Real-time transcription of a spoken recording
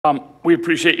We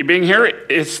appreciate you being here.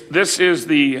 This is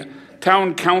the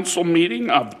Town Council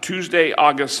meeting of Tuesday,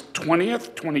 August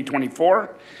 20th,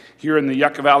 2024, here in the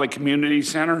Yucca Valley Community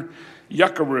Center,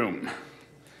 Yucca Room.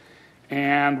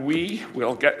 And we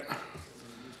will get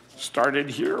started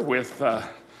here with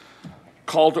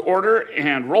call to order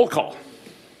and roll call.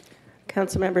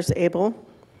 Council members Abel.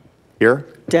 Here.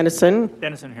 Dennison.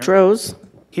 Dennison here. Droz.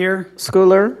 Here.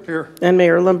 Schooler. Here. And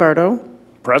Mayor Lombardo.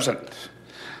 Present.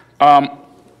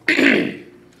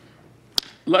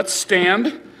 Let's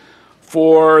stand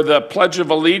for the Pledge of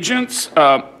Allegiance.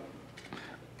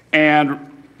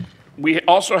 And we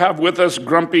also have with us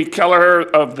Grumpy Kelleher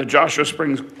of the Joshua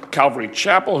Springs Calvary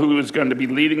Chapel, who is going to be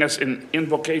leading us in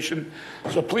invocation.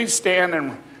 So please stand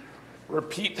and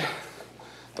repeat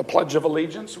the Pledge of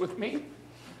Allegiance with me.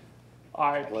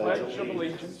 I pledge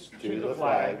allegiance to the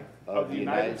flag of the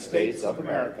United States of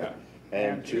America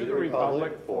and to the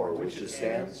republic for which it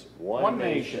stands, one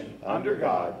nation, under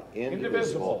God,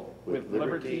 indivisible, with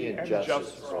liberty and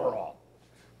justice for all.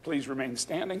 Please remain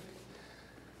standing.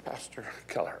 Pastor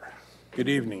Kelleher. Good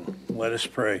evening. Let us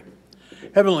pray.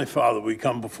 Heavenly Father, we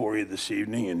come before you this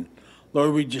evening, and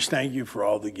Lord, we just thank you for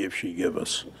all the gifts you give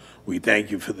us. We thank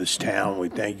you for this town. We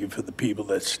thank you for the people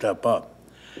that step up.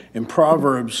 In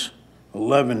Proverbs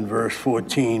 11, verse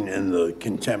 14, in the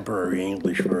contemporary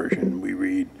English version, we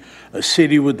read, "A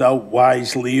city without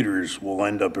wise leaders will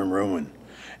end up in ruin,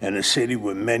 and a city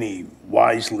with many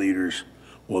wise leaders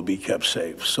will be kept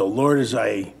safe." So, Lord, as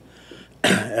I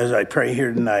pray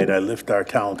here tonight, I lift our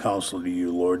town council to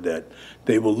you, Lord, that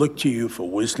they will look to you for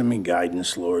wisdom and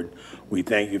guidance, Lord. We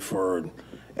thank you for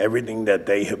everything that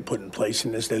they have put in place,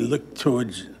 and as they look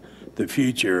towards the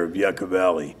future of Yucca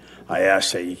Valley, I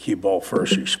ask that you keep all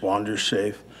first responders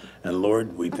safe. And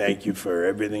Lord, we thank you for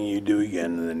everything you do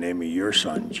again in the name of your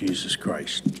Son, Jesus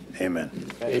Christ. Amen.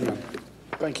 Amen.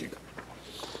 Thank you.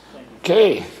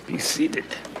 Okay, be seated.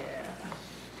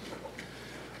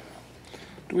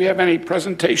 Do we have any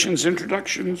presentations,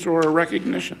 introductions, or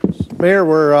recognitions? Mayor,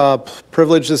 we're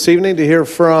privileged this evening to hear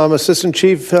from Assistant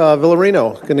Chief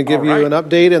Villarino. Going to give you an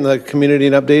update and the community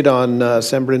an update on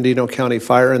San Bernardino County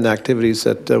Fire and the activities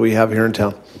that we have here in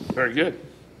town. Very good.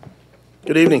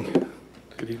 Good evening.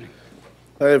 Good evening.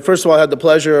 First of all, I had the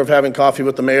pleasure of having coffee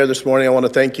with the mayor this morning. I want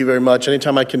to thank you very much.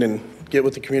 Anytime I can get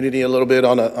with the community a little bit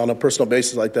on a personal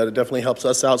basis like that, it definitely helps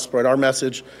us out, spread our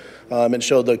message, and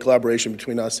show the collaboration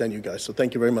between us and you guys. So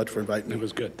thank you very much for inviting me. It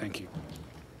was good. Thank you.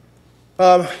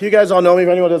 You guys all know me. If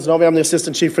anyone doesn't know me, I'm the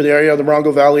assistant chief for the area, the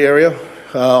Morongo Valley area,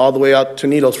 all the way out to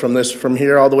Needles from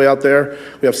here all the way out there.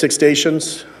 We have 6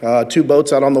 stations, 2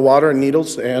 boats out on the water in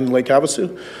Needles and Lake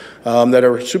Havasu that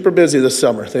are super busy this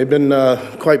summer. They've been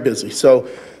quite busy. So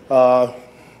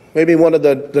maybe one of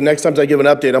the next times I give an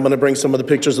update, I'm going to bring some of the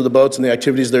pictures of the boats and the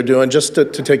activities they're doing just to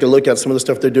take a look at some of the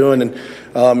stuff they're doing. And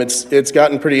it's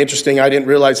gotten pretty interesting. I didn't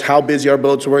realize how busy our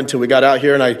boats were until we got out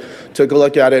here and I took a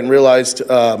look at it and realized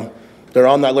they're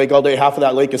on that lake all day. Half of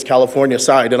that lake is California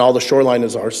side, and all the shoreline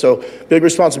is ours. So big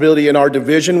responsibility in our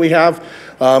division we have.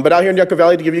 But out here in Yucca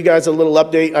Valley, to give you guys a little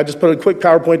update, I just put a quick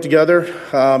PowerPoint together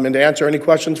and to answer any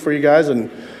questions for you guys and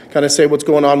kind of say what's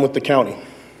going on with the county.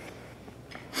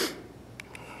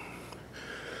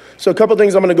 So a couple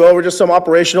things I'm going to go over, just some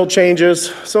operational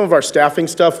changes, some of our staffing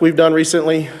stuff we've done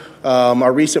recently,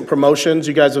 our recent promotions.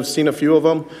 You guys have seen a few of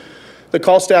them. The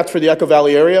call stats for the Yucca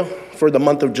Valley area for the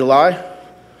month of July.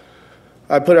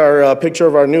 I put our picture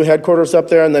of our new headquarters up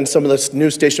there, and then some of the new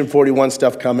Station 41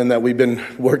 stuff coming that we've been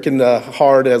working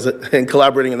hard and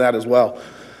collaborating in that as well.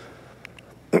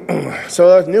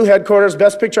 So new headquarters,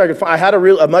 best picture I could find. I had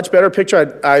a much better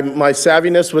picture. My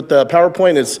savviness with the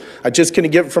PowerPoint is I just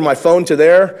couldn't get from my phone to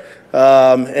there,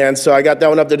 and so I got that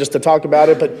one up there just to talk about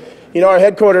it. But you know, our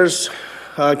headquarters,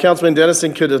 Councilman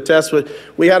Dennison could attest with.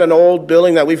 We had an old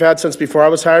building that we've had since before I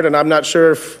was hired, and I'm not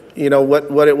sure if you know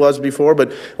what it was before,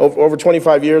 but over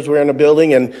 25 years we were in a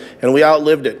building and we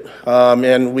outlived it,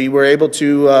 and we were able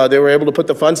to they were able to put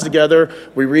the funds together.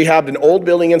 We rehabbed an old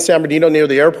building in San Bernardino near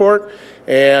the airport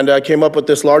and came up with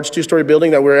this large 2-story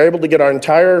building that we were able to get our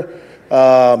entire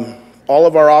all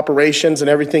of our operations and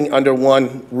everything under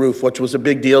one roof, which was a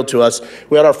big deal to us.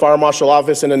 We had our fire marshal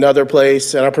office in another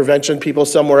place and our prevention people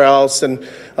somewhere else, and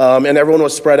everyone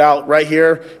was spread out. Right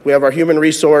here, we have our human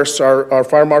resource, our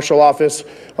fire marshal office.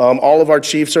 All of our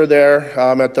chiefs are there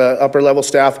at the upper level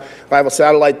staff. I have a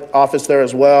satellite office there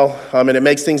as well, and it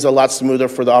makes things a lot smoother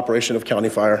for the operation of County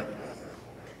Fire.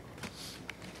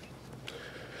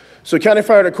 So County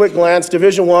Fire at a quick glance,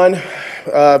 Division 1,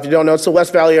 if you don't know, it's the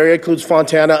West Valley area, includes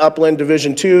Fontana, Upland.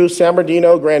 Division 2, San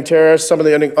Bernardino, Grand Terrace, some of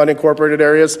the unincorporated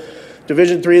areas.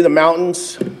 Division 3, the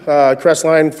mountains,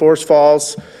 Crestline, Forest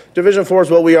Falls, Division 4 is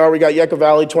what we are. We got Yucca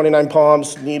Valley, 29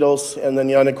 Palms, Needles, and then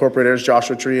the unincorporated areas,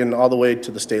 Joshua Tree, and all the way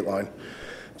to the state line.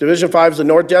 Division 5 is the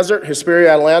North Desert, Hesperia,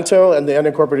 Adelanto, and the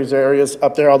unincorporated areas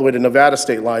up there all the way to Nevada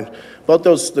state line. Both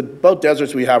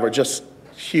deserts we have are just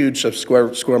huge of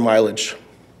square mileage.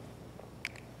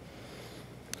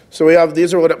 So we have,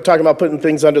 these are what I'm talking about, putting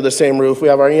things under the same roof. We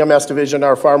have our EMS division,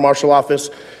 our fire marshal office.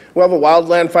 We have a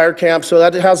wildland fire camp, so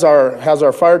that has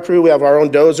our fire crew. We have our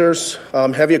own dozers,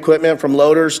 heavy equipment from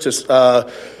loaders to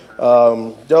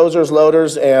dozers,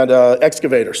 loaders, and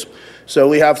excavators. So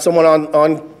we have someone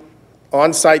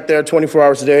on site there 24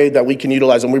 hours a day that we can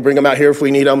utilize them. We bring them out here if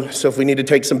we need them. So if we need to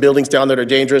take some buildings down that are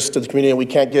dangerous to the community and we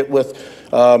can't get with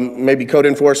maybe code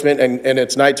enforcement and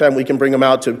it's nighttime, we can bring them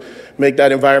out to make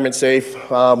that environment safe.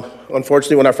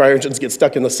 Unfortunately, when our fire engines get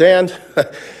stuck in the sand,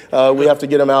 we have to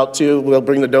get them out too. We'll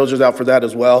bring the dozers out for that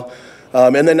as well.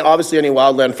 And then obviously any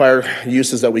wildland fire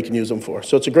uses that we can use them for.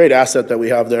 So it's a great asset that we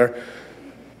have there.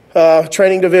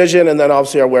 Training division, and then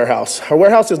obviously our warehouse. Our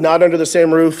warehouse is not under the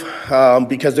same roof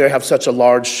because they have such a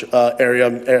large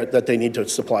area that they need to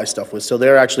supply stuff with. So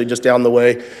they're actually just down the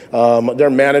way. There are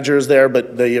managers there,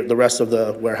 but the rest of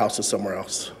the warehouse is somewhere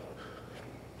else.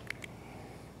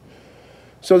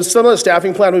 So some of the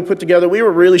staffing plan we put together, we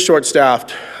were really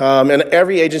short-staffed, and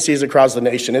every agency is across the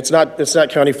nation. It's not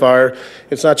county fire,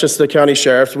 it's not just the county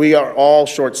sheriffs. We are all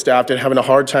short-staffed and having a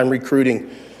hard time recruiting.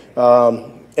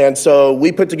 And so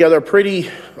we put together a pretty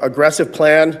aggressive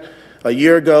plan a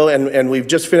year ago, and we've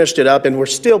just finished it up, and we're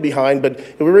still behind, but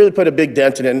we really put a big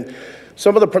dent in it. And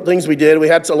some of the things we did, we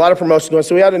had a lot of promotions.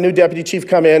 So we had a new deputy chief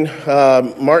come in,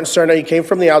 Martin Cerna. He came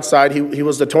from the outside. He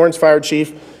was the Torrance fire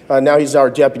chief. Now he's our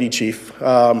deputy chief.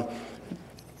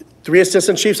 3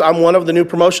 assistant chiefs. I'm one of the new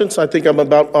promotions. I think I'm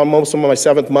almost on my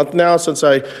 7th month now since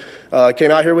I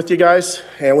came out here with you guys.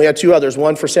 And we had 2 others,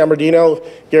 one for San Bernardino,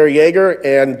 Gary Yeager,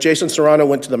 and Jason Serrano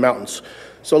went to the mountains.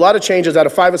 So a lot of changes. Out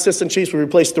of 5 assistant chiefs, we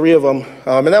replaced 3 of them.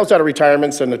 And that was out of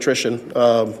retirements and attrition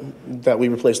that we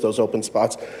replaced those open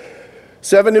spots.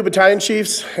 7 new battalion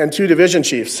chiefs and 2 division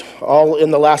chiefs, all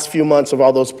in the last few months of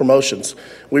all those promotions.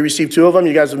 We received 2 of them.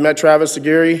 You guys have met Travis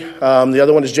Aguirre. The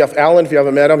other one is Jeff Allen. If you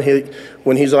haven't met him,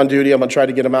 when he's on duty, I'm going to try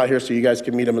to get him out here so you guys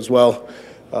can meet him as well.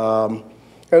 And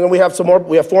then we have 4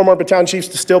 more battalion chiefs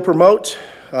to still promote.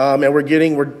 And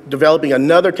we're developing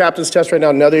another captain's test right now,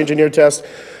 another engineer test.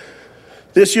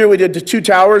 This year we did 2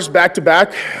 towers back to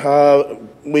back.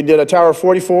 We did a tower of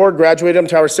 44, graduated them,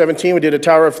 tower 17. We did a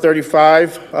tower of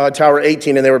 35, tower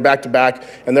 18, and they were back to back.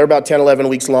 And they're about 10, 11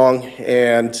 weeks long.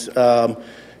 And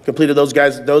completed those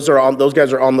guys. Those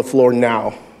guys are on the floor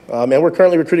now. And we're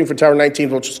currently recruiting for tower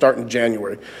 19, which will start in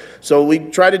January. So we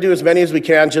try to do as many as we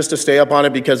can just to stay up on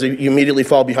it because you immediately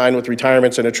fall behind with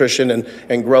retirements and attrition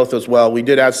and growth as well. We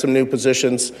did add some new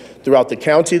positions throughout the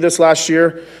county this last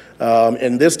year.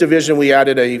 In this division, we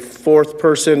added a 4th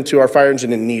person to our fire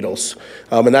engine in Needles.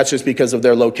 And that's just because of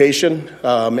their location.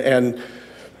 And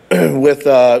with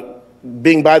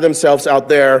being by themselves out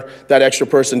there, that extra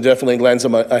person definitely lends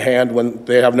them a hand when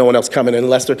they have no one else coming in,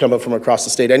 unless they're coming from across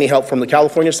the state. Any help from the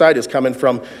California side is coming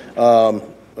from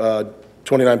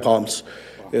 29 Palms,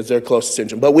 is their closest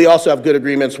engine. But we also have good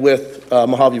agreements with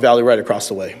Mojave Valley right across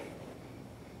the way.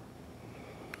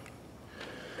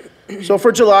 So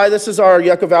for July, this is our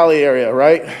Yucca Valley area,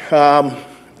 right?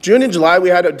 June and July, we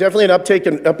had definitely an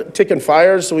uptick in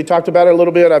fires. So we talked about it a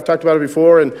little bit. I've talked about it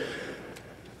before. And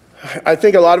I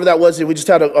think a lot of that was we just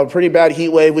had a pretty bad heat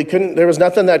wave. There was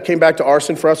nothing that came back to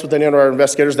arson for us with any of our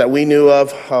investigators that we knew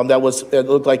of. It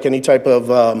looked like any type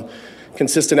of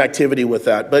consistent activity with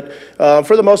that. But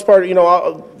for the most part,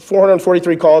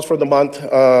 443 calls for the month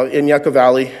in Yucca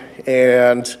Valley.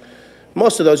 And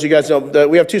most of those, you guys know,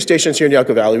 we have 2 stations here in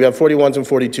Yucca Valley. We have 41s and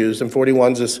 42s, and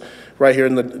 41s is right here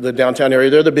in the downtown area.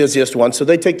 They're the busiest ones, so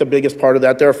they take the biggest part of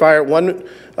that. There are 1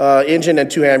 engine and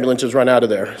 2 ambulances run out of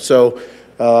there. So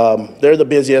they're the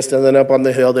busiest, and then up on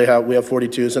the hill we have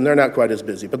 42s, and they're not quite as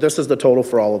busy. But this is the total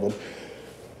for all of them.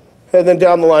 And then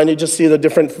down the line, you just see the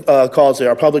different calls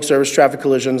there. Public service, traffic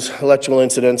collisions, electrical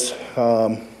incidents.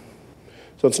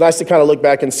 So it's nice to kind of look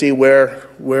back and see where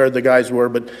the guys were,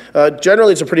 but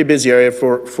generally it's a pretty busy area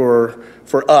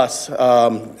for us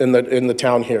in the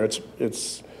town here.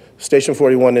 It's Station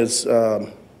 41 is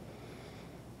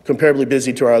comparably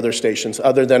busy to our other stations,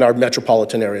 other than our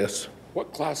metropolitan areas.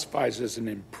 What classifies as an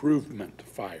improvement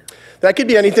fire? That could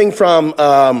be anything from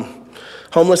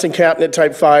homeless encampment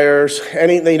type fires.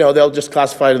 They'll just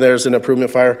classify it as an improvement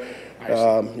fire.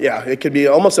 Yeah, it could be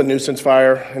almost a nuisance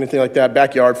fire, anything like that,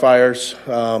 backyard fires,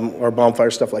 or bonfire,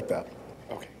 stuff like that.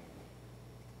 Okay.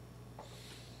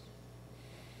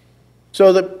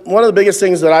 So one of the biggest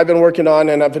things that I've been working on,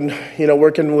 and I've been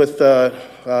working with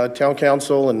town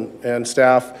council and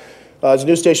staff, is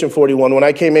News Station 41. When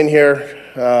I came in here,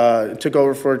 took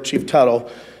over for Chief Tuttle,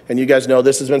 and you guys know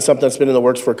this has been something that's been in the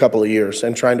works for a couple of years,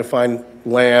 and trying to find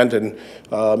land and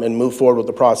move forward with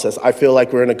the process. I feel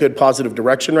like we're in a good positive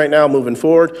direction right now moving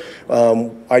forward.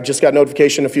 I just got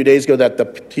notification a few days ago that the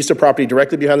piece of property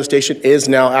directly behind the station is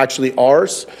now actually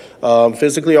ours,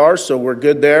 physically ours, so we're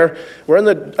good there. We're in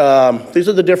the, these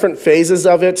are the different phases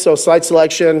of it. So site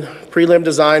selection, prelim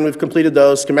design, we've completed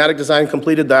those. Schematic design,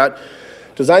 completed that.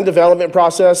 Design development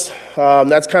process,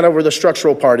 that's kind of where the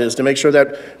structural part is, to make sure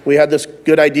that we had this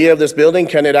good idea of this building,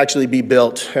 can it actually be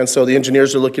built? And so the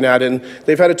engineers are looking at it, and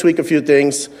they've had to tweak a few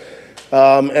things.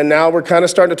 And now we're kind of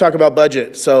starting to talk about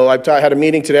budget. So I had a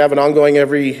meeting today, I have an ongoing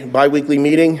every bi-weekly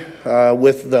meeting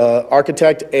with the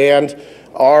architect and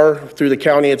through the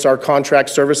county, it's our contract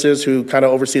services who kind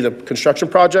of oversee the construction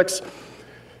projects.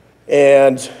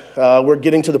 And we're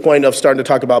getting to the point of starting to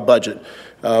talk about budget.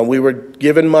 We were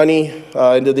given money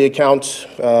into the account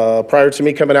prior to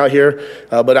me coming out here,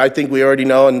 but I think we already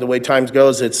know, and the way times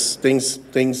goes, it's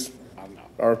things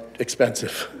are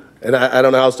expensive. And I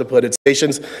don't know how else to put it.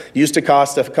 Stations used to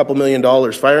cost a couple $1 million.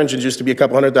 Fire engines used to be a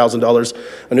couple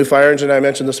 $100,000. A new fire engine I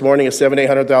mentioned this morning is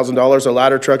 $700,000-$800,000. A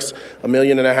ladder truck's $1.5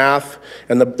 million.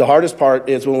 And the hardest part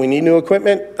is when we need new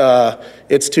equipment,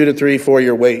 it's 2 to 3, 4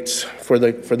 year waits for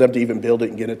them to even build it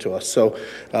and get it to us. So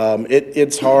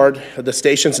it's hard. The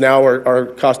stations now are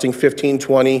costing 15,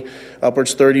 20,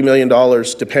 upwards $30 million,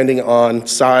 depending on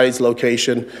size,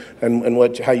 location,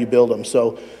 and how you build them.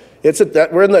 So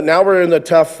we're in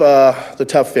the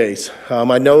tough phase.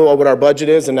 I know what our budget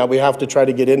is, and now we have to try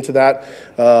to get into that.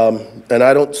 And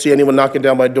I don't see anyone knocking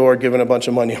down my door giving a bunch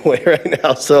of money away right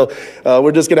now. So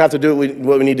we're just gonna have to do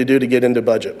what we need to do to get into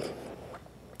budget.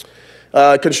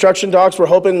 Construction docs, we're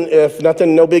hoping, if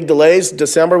nothing, no big delays,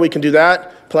 December we can do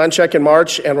that. Plan check in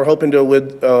March, and we're hoping to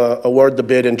award the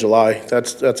bid in July.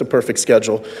 That's a perfect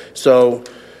schedule. So,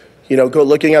 you know, go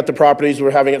looking at the properties,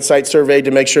 we're having it site surveyed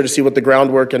to make sure to see what the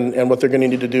groundwork and what they're going to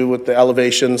need to do with the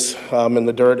elevations and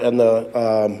the dirt and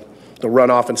the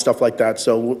runoff and stuff like that.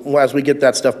 So as we get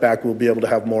that stuff back, we'll be able to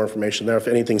have more information there if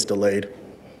anything's delayed.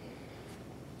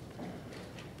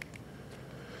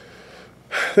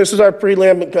 This is our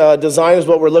prelim design is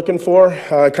what we're looking for,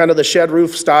 kind of the shed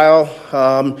roof style.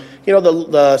 You know,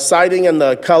 the siding and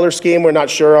the color scheme we're not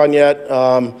sure on yet.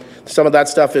 Some of that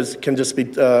stuff can just be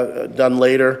done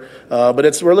later.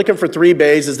 But we're looking for 3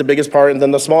 bays is the biggest part, and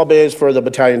then the small bay is for the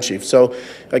battalion chief. So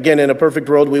again, in a perfect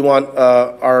world, we want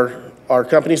our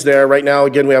companies there. Right now,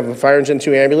 again, we have a fire engine,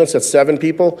 2 ambulance, that's 7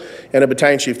 people, and a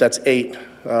battalion chief, that's 8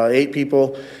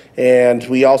 people. And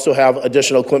we also have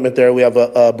additional equipment there. We have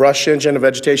a brush engine, a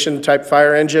vegetation type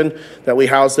fire engine that we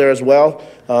house there as well.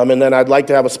 And then I'd like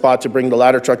to have a spot to bring the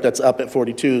ladder truck that's up at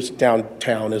 42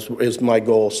 downtown is my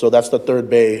goal. So that's the 3rd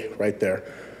bay right there.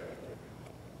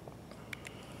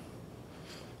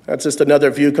 That's just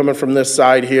another view coming from this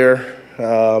side here.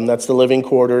 That's the living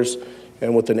quarters,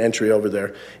 and with an entry over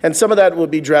there. And some of that will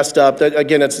be dressed up.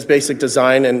 Again, it's this basic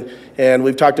design, and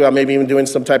we've talked about maybe even doing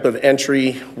some type of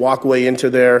entry walkway into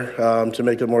there to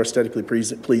make it more aesthetically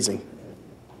pleasing.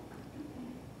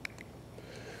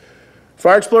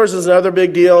 Fire Explorers is another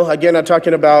big deal. Again, I'm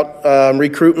talking about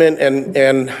recruitment,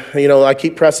 and you know, I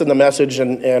keep pressing the message,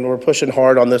 and we're pushing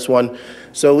hard on this one.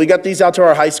 So we got these out to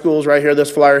our high schools right here, this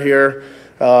flyer here.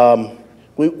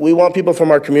 We want people from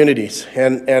our communities,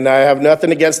 and I have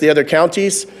nothing against the other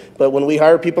counties, but when we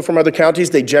hire people from other counties,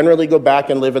 they generally go back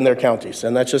and live in their counties,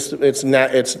 and that's just, it's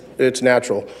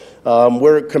natural.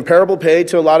 We're comparable pay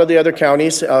to a lot of the other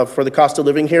counties for the cost of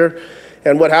living here,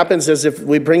 and what happens is if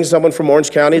we bring someone from Orange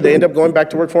County, they end up going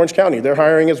back to work for Orange County. They're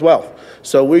hiring as well.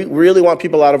 So we really want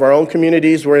people out of our own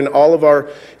communities. We're in all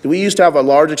of we used to have a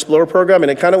large Explorer program, and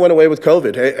it kind of went away with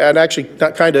COVID. And actually,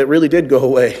 not kind of, it really did go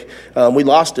away. We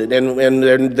lost it, and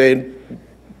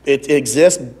it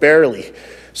exists barely.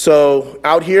 So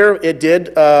out here, it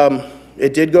did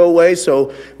go away,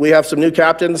 so we have some new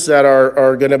captains that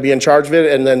are going to be in charge of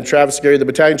it, and then Travis Gary, the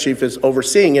battalion chief, is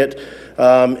overseeing it,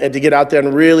 and to get out there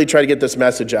and really try to get this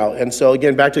message out. And so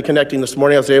again, back to connecting this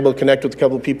morning, I was able to connect with a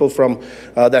couple of people from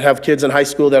that have kids in high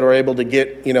school that are able to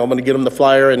get, you know, I'm going to get them the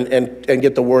flyer and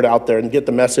get the word out there and get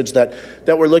the message that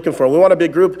we're looking for. We want a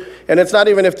big group, and it's not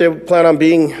even if they plan on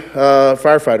being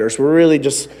firefighters. We're really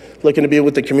just looking to be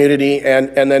with the community, and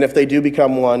then if they do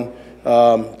become one,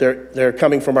 they're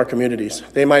coming from our communities.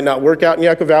 They might not work out in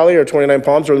Yucca Valley or 29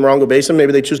 Palms or the Morongo Basin.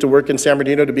 Maybe they choose to work in San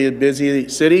Bernardino to be a busy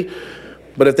city.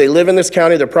 But if they live in this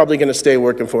county, they're probably going to stay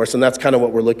working for us, and that's kind of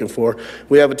what we're looking for.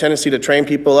 We have a tendency to train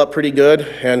people up pretty good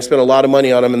and spend a lot of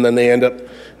money on them, and then they end up,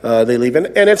 they leave. And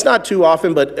it's not too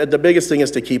often, but the biggest thing is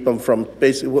to keep them from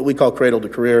basically what we call cradle to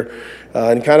career.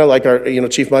 And kind of like our,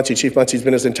 Chief Muncy's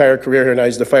been his entire career here, now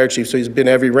he's the fire chief, so he's been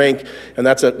every rank, and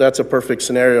that's a perfect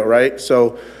scenario, right?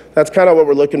 So that's kind of what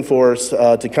we're looking for, is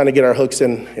to kind of get our hooks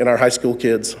in our high school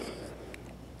kids.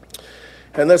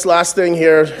 And this last thing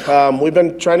here, we've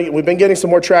been getting some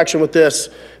more traction with this.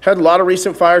 Had a lot of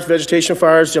recent fires, vegetation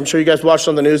fires. I'm sure you guys watched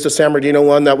on the news the San Bernardino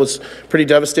one. That was pretty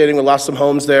devastating. We lost some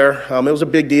homes there. It was a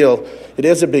big deal. It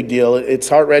is a big deal. It's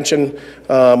heart-wrenching.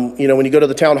 When you go to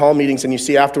the town hall meetings and you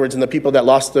see afterwards, and the people that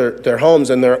lost their homes,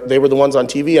 and they were the ones on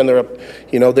TV, and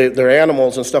their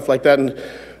animals and stuff like that. And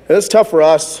it's tough for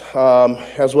us,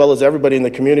 as well as everybody in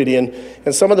the community.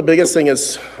 And some of the biggest thing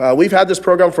is we've had this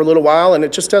program for a little while, and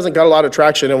it just hasn't got a lot of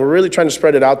traction, and we're really trying to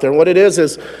spread it out there. And what it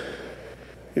is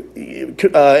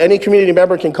any community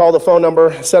member can call the phone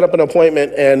number, set up an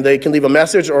appointment, and they can leave a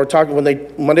message or talk.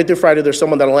 Monday through Friday, there's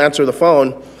someone that will answer the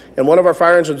phone. And one of our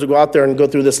fire engines will go out there and go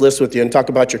through this list with you and talk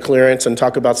about your clearance and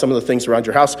talk about some of the things around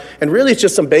your house. And really, it's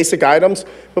just some basic items,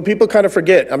 but people kind of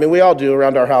forget. I mean, we all do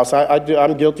around our house.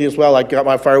 I'm guilty as well. I got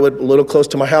my firewood a little close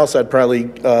to my house, I'd probably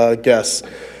guess.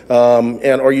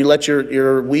 Or you let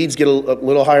your weeds get a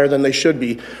little higher than they should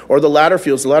be. Or the ladder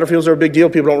fields. The ladder fields are a big deal.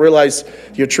 People don't realize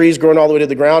your trees growing all the way to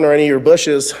the ground or any of your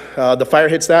bushes, the fire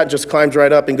hits that and just climbs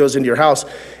right up and goes into your house.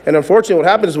 And unfortunately, what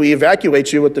happens is we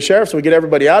evacuate you with the sheriff, so we get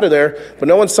everybody out of there, but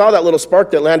no one saw that little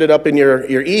spark that landed up in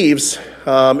your eaves,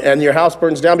 and your house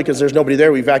burns down because there's nobody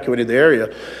there. We evacuated the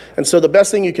area. And so the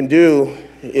best thing you can do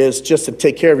is just to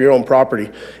take care of your own property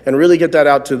and really get that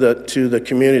out to the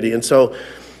community. And so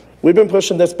we've been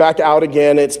pushing this back out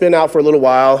again. It's been out for a little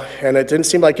while, and it didn't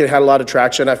seem like it had a lot of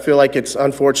traction. I feel like it's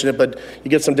unfortunate, but you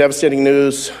get some devastating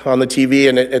news on the TV,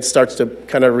 and it starts to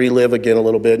kind of relive again a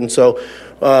little bit. And so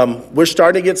we're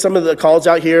starting to get some of the calls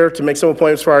out here to make some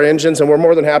appointments for our engines, and we're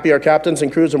more than happy. Our captains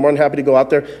and crews are more than happy to go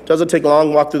out there. It doesn't take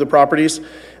long, walk through the properties,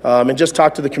 and just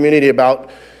talk to the community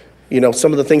about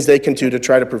some of the things they can do to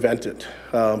try to prevent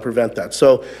that.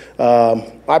 So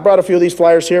I brought a few of these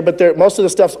flyers here, but most of the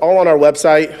stuff's all on our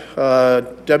website,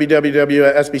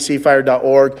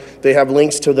 www.sbcfire.org. They have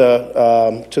links to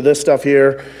this stuff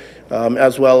here,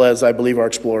 as well as, I believe, our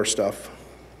Explorer stuff.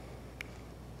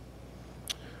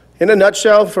 In a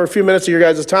nutshell, for a few minutes of your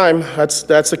guys' time,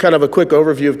 that's a kind of a quick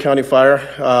overview of County Fire.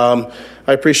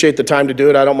 I appreciate the time to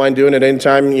do it. I don't mind doing it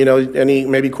anytime,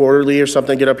 maybe quarterly or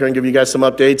something, get up here and give you guys some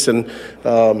updates and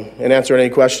answer any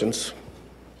questions.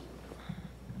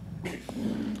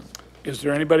 Is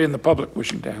there anybody in the public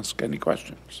wishing to ask any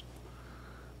questions?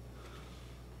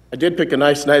 I did pick a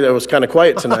nice night that was kind of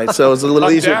quiet tonight, so it was a little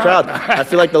easier down. crowd. I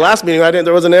feel like the last meeting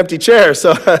there was an empty chair,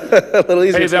 so a little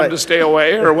easier Pay them tonight. to stay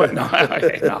away or what? No,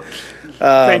 okay, no.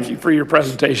 Thank you for your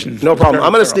presentation. No problem.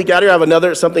 I'm going to sneak out here. I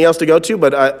have something else to go to,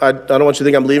 but I don't want you to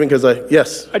think I'm leaving because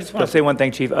yes. I just want to say one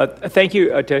thing, Chief. Thank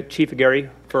you to Chief Aguirre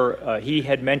for, he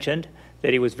had mentioned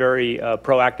that he was very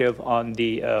proactive on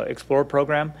the Explorer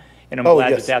program, and I'm glad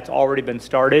yes. that that's already been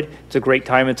started. It's a great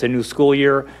time. It's a new school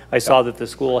year. I saw that the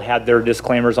school had their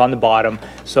disclaimers on the bottom,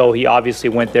 so he obviously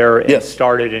went there and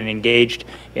started and engaged,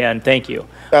 and thank you.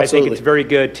 Absolutely. I think it's very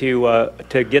good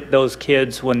to get those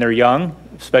kids when they're young,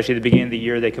 especially at the beginning of the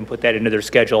year, they can put that into their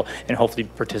schedule and hopefully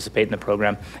participate in the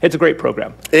program. It's a great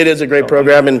program. It is a great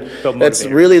program, and it's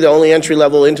really the only entry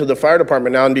level into the fire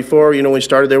department now. And before, when we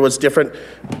started, there was different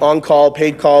on-call,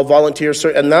 paid call, volunteer,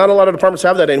 and not a lot of departments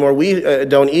have that anymore. We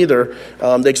don't either.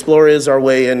 The Explorer is our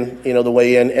way in, the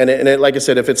way in. And like I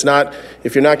said, if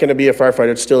you're not going to be a firefighter,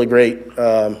 it's still a great,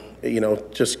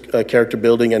 just character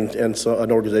building and so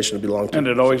an organization to belong to. And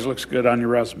it always looks good on your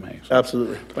resume. So.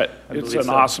 Absolutely. But it's an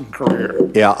awesome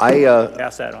career. Yeah,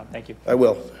 Pass that on. Thank you. I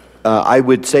will. I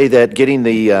would say that getting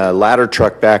the ladder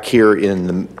truck back here in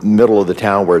the middle of the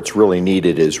town where it's really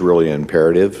needed is really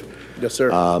imperative. Yes,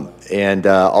 sir. And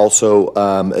also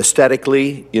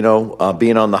aesthetically,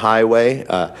 being on the highway,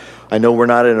 I know we're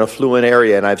not in an affluent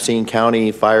area, and I've seen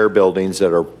county fire buildings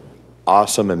that are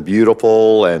awesome and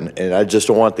beautiful, and I just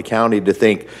don't want the county to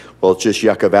think, well, it's just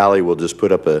Yucca Valley, we'll just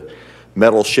put up a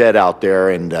metal shed out there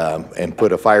and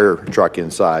put a fire truck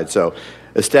inside. So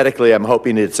aesthetically, I'm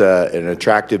hoping it's an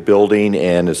attractive building,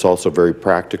 and it's also very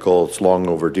practical. It's long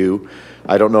overdue.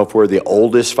 I don't know if we're the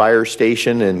oldest fire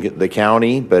station in the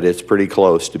county, but it's pretty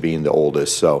close to being the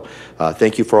oldest. So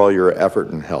thank you for all your effort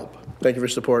and help. Thank you for your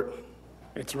support.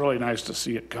 It's really nice to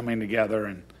see it coming together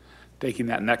and taking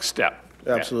that next step.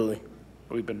 Absolutely. Yeah.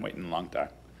 We've been waiting a long time.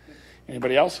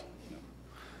 Anybody else?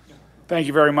 Thank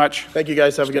you very much. Thank you,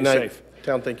 guys. Have a good Stay night. safe.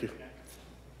 Town, thank you.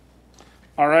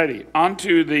 All righty, on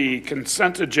to the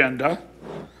consent agenda.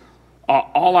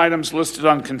 All items listed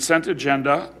on consent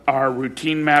agenda are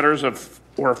routine matters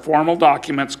or formal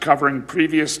documents covering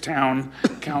previous town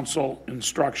council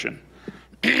instruction.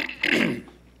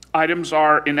 Items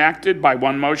are enacted by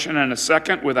one motion and a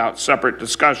second without separate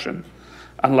discussion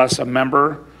unless a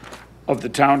member of the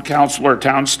town council or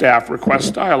town staff requests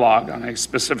dialogue on a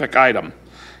specific item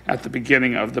at the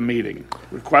beginning of the meeting.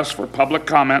 Requests for public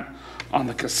comment on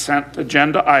the consent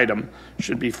agenda item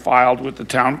should be filed with the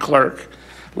town clerk,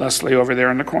 Leslie over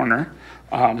there in the corner.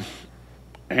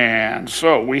 And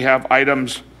so we have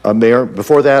items. Mayor,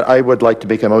 before that, I would like to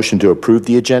make a motion to approve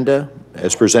the agenda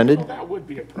as presented. That would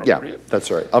be Yeah, appropriate.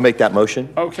 that's all right. I'll make that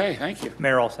motion. Okay, thank you.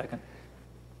 Mayor, I'll second.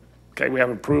 Okay, we have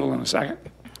approval in a second.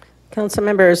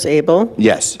 Councilmembers Abel.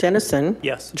 Yes. Dennison.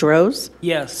 Yes. Droz.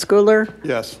 Yes. Schooler.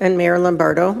 Yes. And Mayor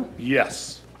Lombardo.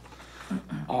 Yes.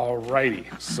 All righty,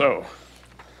 so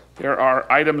there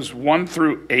are items 1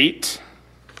 through 8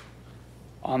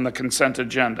 on the consent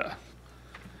agenda.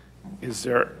 Is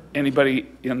there anybody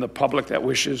in the public that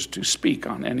wishes to speak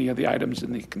on any of the items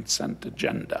in the consent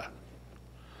agenda?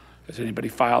 Has anybody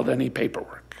filed any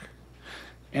paperwork?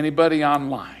 Anybody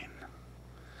online?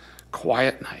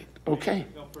 Quiet night, okay.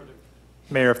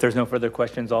 Mayor, if there's no further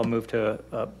questions, I'll move to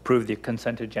approve the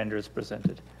consent agenda as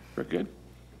presented. We're good?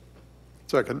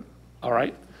 Second. All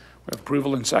right, we have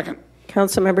approval in second?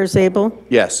 Councilmembers Abel.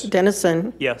 Yes.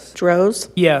 Dennison. Yes. Droz.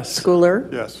 Yes.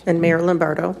 Schooler. Yes. And Mayor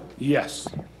Lombardo. Yes.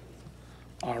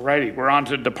 All righty, we're on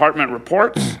to department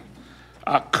reports.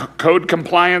 Code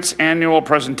compliance annual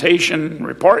presentation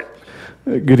report.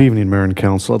 Good evening, Mayor and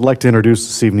Council. I'd like to introduce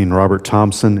this evening Robert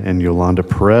Thompson and Yolanda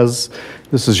Perez.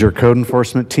 This is your code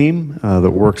enforcement team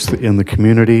that works in the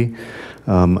community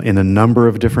in a number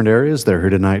of different areas. They're here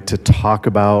tonight to talk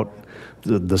about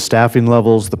the staffing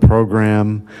levels, the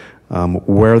program,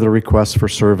 where the requests for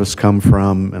service come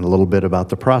from, and a little bit about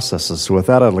the processes. So with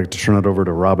that, I'd like to turn it over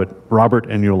to Robert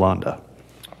and Yolanda.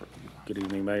 Good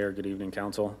evening, Mayor. Good evening,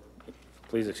 Council.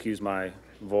 Please excuse my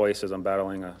voice as I'm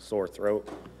battling a sore throat.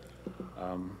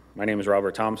 My name is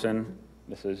Robert Thompson.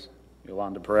 This is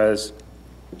Yolanda Perez.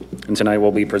 And tonight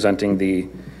we'll be presenting the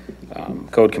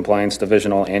Code Compliance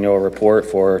Divisional Annual Report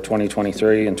for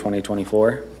 2023 and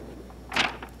 2024.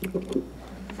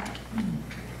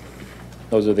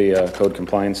 Those are the Code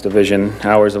Compliance Division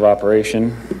hours of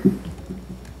operation.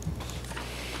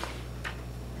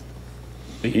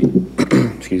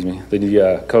 Excuse me,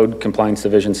 the Code Compliance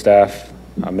Division staff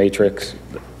matrix.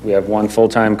 We have one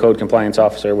full-time code compliance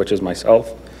officer, which is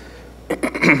myself,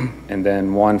 and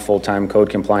then one full-time code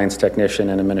compliance technician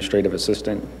and administrative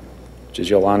assistant, which is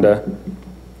Yolanda,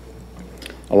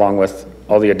 along with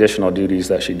all the additional duties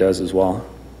that she does as well.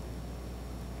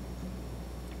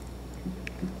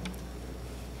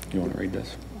 You want to read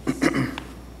this?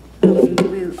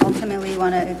 We ultimately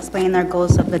want to explain our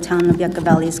goals of the Town of Yucca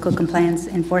Valley's Code Compliance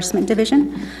Enforcement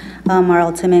Division. Our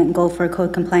ultimate goal for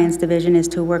Code Compliance Division is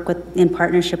to work in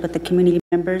partnership with the community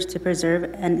members to preserve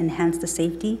and enhance the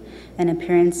safety and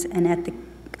appearance and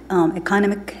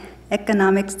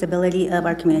economic stability of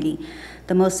our community.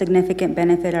 The most significant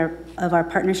benefit of our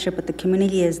partnership with the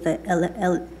community is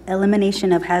the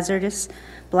elimination of hazardous,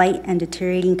 blight, and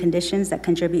deteriorating conditions that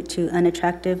contribute to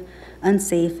unattractive,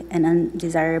 unsafe, and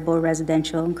undesirable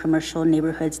residential and commercial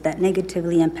neighborhoods that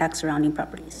negatively impact surrounding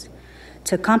properties.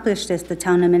 To accomplish this, the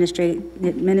town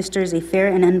administers a fair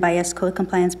and unbiased code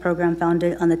compliance program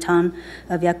founded on the Town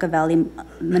of Yucca Valley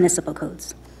municipal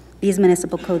codes. These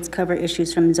municipal codes cover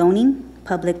issues from zoning,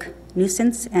 public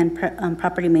nuisance, and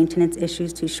property maintenance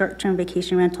issues to short-term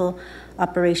vacation rental,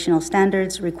 operational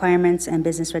standards, requirements, and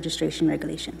business registration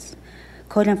regulations.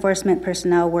 Code enforcement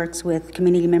personnel works with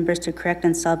community members to correct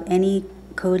and solve any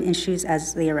code issues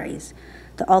as they arise.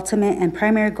 The ultimate and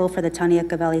primary goal for the Town of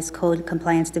Yucca Valley's Code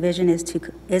Compliance Division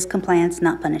is compliance,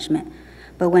 not punishment.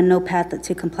 But when no path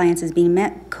to compliance is being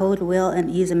met, code will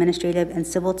use administrative and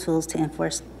civil tools to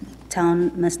enforce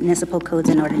town municipal codes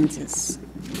and ordinances.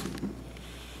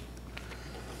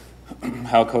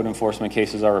 How code enforcement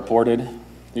cases are reported.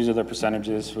 These are the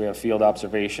percentages. We have field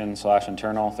observation /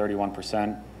 internal,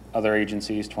 31%. Other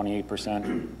agencies,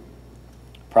 28%.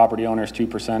 Property owners,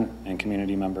 2%. And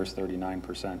community members,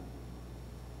 39%.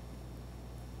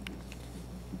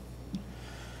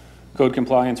 Code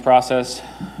compliance process,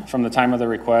 from the time of the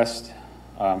request,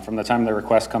 from the time the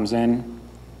request comes in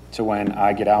to when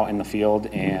I get out in the field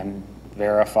and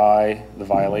verify the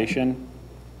violation,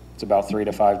 it's about 3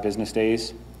 to 5 business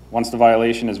days. Once the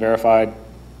violation is verified,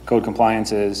 code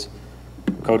compliance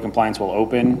will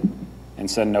open and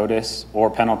send notice or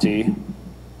penalty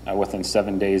within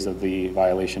 7 days of the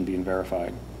violation being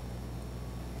verified.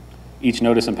 Each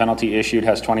notice and penalty issued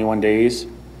has 21 days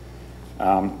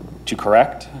to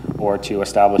correct or to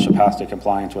establish a path to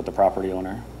compliance with the property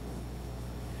owner.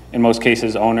 In most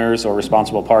cases, owners or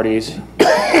responsible parties,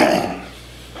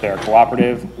 they are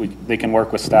cooperative. They can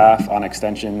work with staff on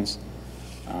extensions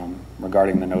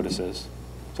regarding the notices.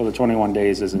 So the 21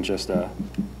 days isn't just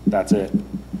that's it.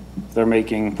 If they're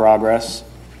making progress,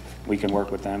 we can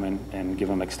work with them and give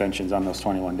them extensions on those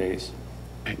 21 days.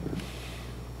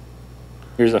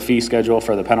 Here's a fee schedule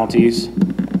for the penalties.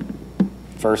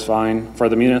 First fine, for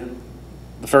the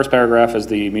first paragraph is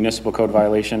the municipal code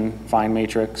violation fine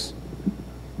matrix.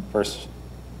 First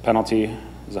penalty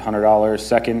is $100,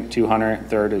 second $200,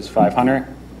 third is $500.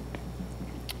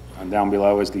 And down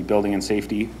below is the building and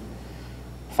safety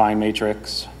fine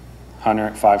matrix,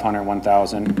 100, 500,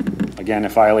 1,000. Again,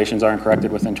 if violations aren't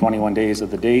corrected within 21 days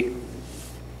of the date,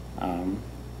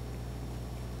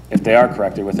 if they are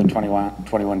corrected within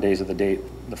 21 days of the date,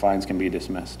 the fines can be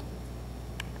dismissed.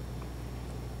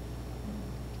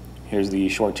 Here's the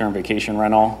short-term vacation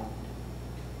rental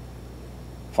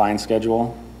fine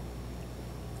schedule.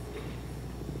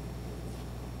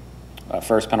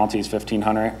 First penalty is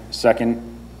 $1,500, second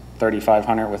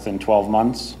 $3,500 within 12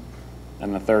 months,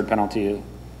 and the third penalty is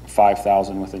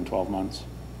 $5,000 within 12 months.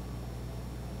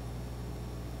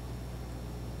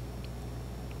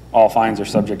 All fines are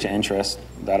subject to interest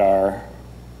that are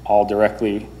all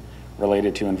directly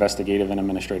related to investigative and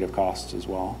administrative costs as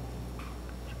well.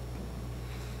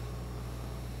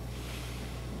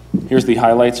 Here's the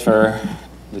highlights for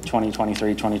the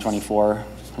 2023-2024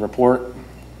 report.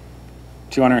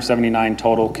 279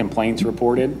 total complaints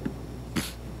reported.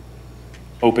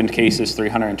 Opened cases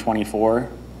 324.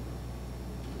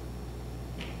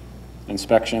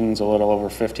 Inspections, a little over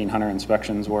 1,500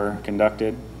 inspections were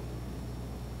conducted.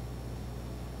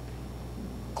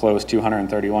 Closed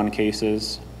 231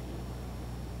 cases.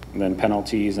 And then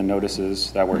penalties and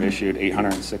notices that were issued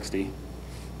 860.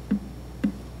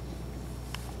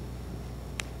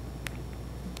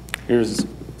 Here's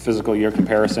fiscal year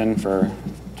comparison for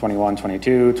 21,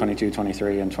 22, 22,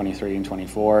 23, and 23 and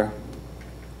 24.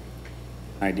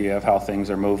 Idea of how things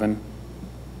are moving.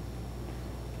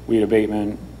 Weed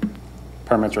abatement,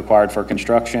 permits required for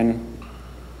construction,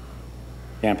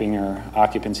 camping or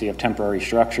occupancy of temporary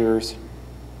structures,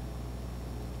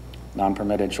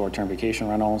 non-permitted short-term vacation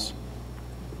rentals,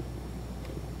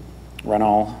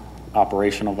 rental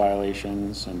operational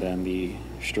violations, and then the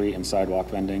street and sidewalk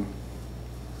vending.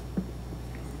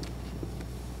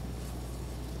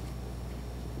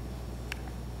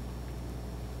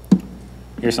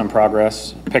 Here's some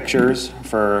progress pictures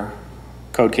for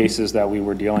code cases that we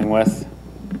were dealing with.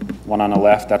 One on the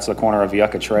left, that's the corner of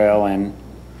Yucca Trail and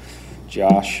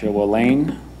Joshua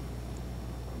Lane.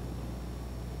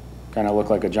 Kind of look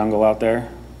like a jungle out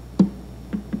there.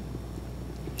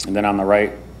 And then on the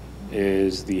right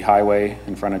is the highway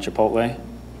in front of Chipotle.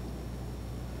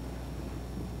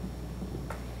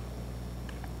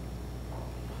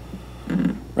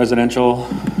 Residential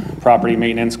property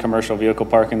maintenance, commercial vehicle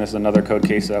parking. This is another code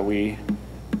case that we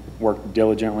worked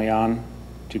diligently on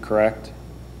to correct.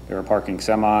 There were parking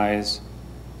semis,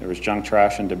 there was junk,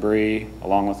 trash, and debris,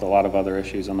 along with a lot of other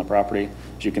issues on the property,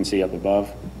 as you can see up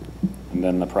above, and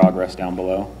then the progress down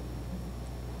below.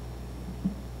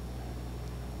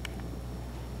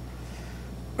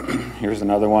 Here's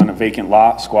another one, a vacant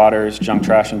lot, squatters, junk,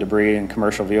 trash, and debris, and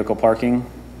commercial vehicle parking.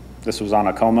 This was on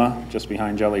Acoma, just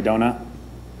behind Jelly Donut.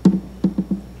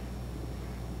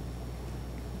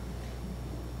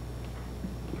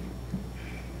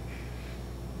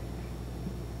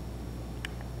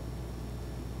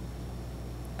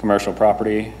 Commercial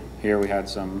property. Here we had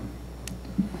some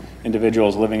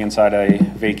individuals living inside a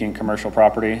vacant commercial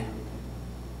property.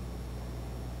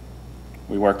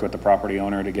 We worked with the property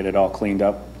owner to get it all cleaned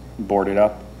up, boarded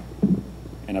up,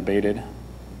 and abated.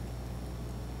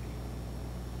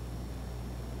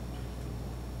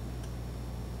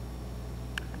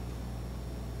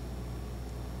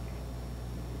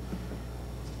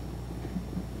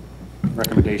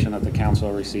 Recommendation that the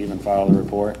council receive and file the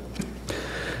report.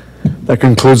 That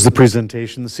concludes the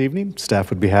presentation this evening.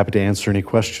 Staff would be happy to answer any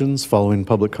questions following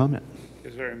public comment.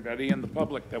 Is there anybody in the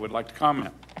public that would like to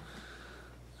comment?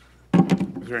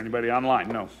 Is there anybody online?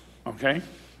 No. Okay.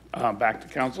 Back to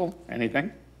council.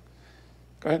 Anything?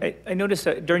 Go ahead. I noticed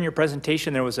that during your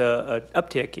presentation, there was a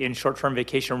uptick in short-term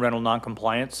vacation rental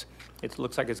noncompliance. It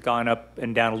looks like it's gone up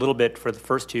and down a little bit for the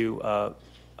first two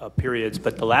periods,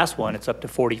 but the last one, it's up to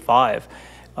 45.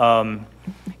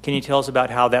 Can you tell us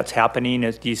about how that's happening?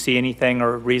 Do you see anything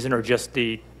or reason, or just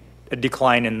a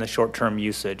decline in the short-term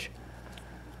usage?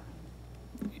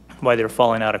 why they're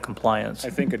falling out of compliance. I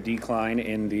think a decline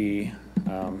in the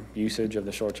usage of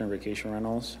the short-term vacation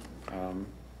rentals,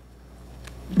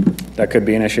 that could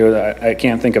be an issue. I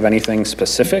can't think of anything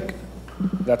specific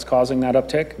that's causing that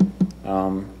uptick.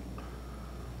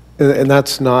 And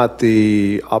that's not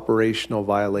the operational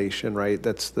violation, right?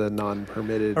 That's the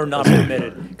non-permitted. Or not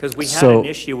permitted, because we had an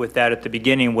issue with that at the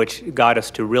beginning, which got us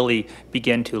to really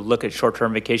begin to look at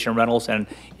short-term vacation rentals and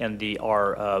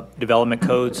our development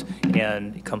codes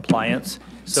and compliance.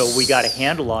 So we got a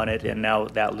handle on it, and now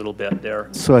that little bit there.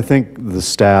 So I think the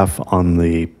staff on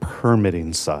the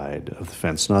permitting side of the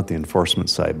fence, not the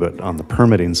enforcement side, but on the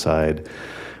permitting side,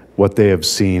 what they have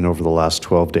seen over the last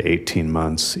 12 to 18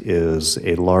 months is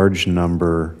a large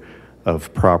number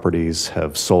of properties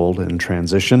have sold and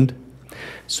transitioned.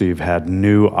 So you've had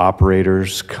new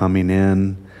operators coming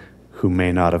in who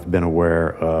may not have been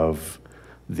aware of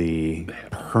the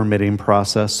permitting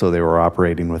process, so they were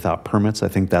operating without permits. I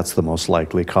think that's the most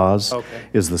likely cause,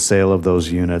 is the sale of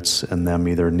those units and them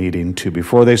either needing to,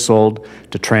 before they sold,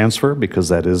 to transfer, because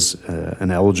that is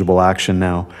an eligible action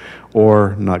now,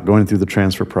 or not going through the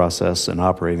transfer process and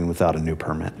operating without a new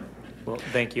permit. Well,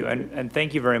 thank you, and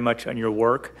thank you very much on your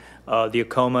work. The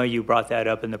Acoma, you brought that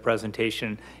up in the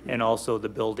presentation, and also the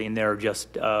building there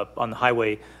just on the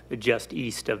highway just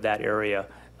east of that area.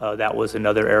 That was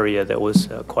another area that was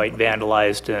quite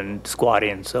vandalized and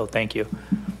squatting, so thank you.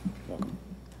 Welcome.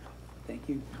 Thank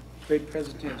you. Great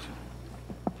presentation.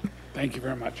 Thank you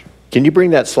very much. Can you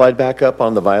bring that slide back up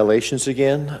on the violations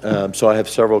again? So I have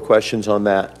several questions on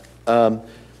that.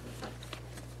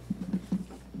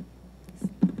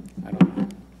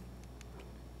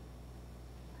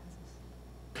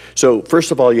 So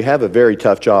first of all, you have a very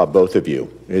tough job, both of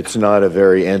you. It's not a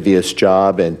very envious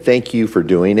job, and thank you for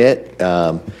doing it.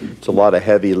 It's a lot of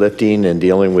heavy lifting and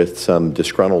dealing with some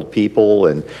disgruntled people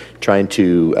and trying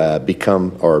to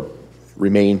become or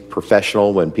remain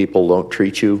professional when people don't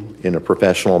treat you in a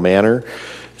professional manner.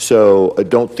 So I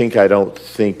don't think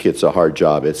it's a hard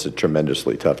job. It's a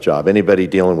tremendously tough job. Anybody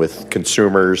dealing with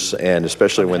consumers, and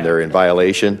especially when they're in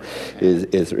violation,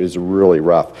 is really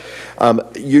rough.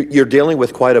 You're dealing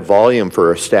with quite a volume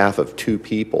for a staff of 2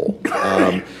 people.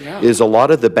 Is a lot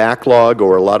of the backlog,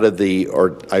 or a lot of the,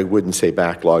 or I wouldn't say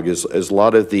backlog, is a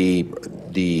lot of the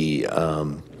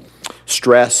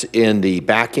stress in the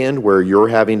back end where you're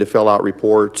having to fill out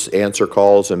reports, answer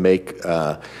calls, and make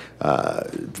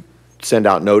send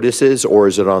out notices, or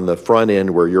is it on the front end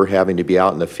where you're having to be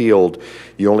out in the field?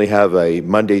 You only have a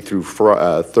Monday through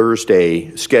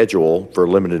Thursday schedule for a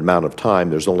limited amount of time.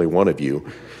 There's only one of you.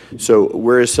 So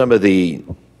where is some of the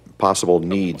possible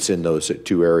needs in those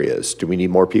 2 areas? Do we need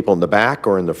more people in the back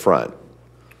or in the front?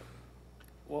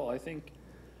 Well, I think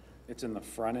it's in the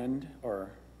front end, or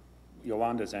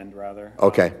Yolanda's end, rather.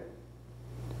 Okay.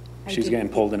 She's getting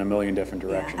pulled in a million different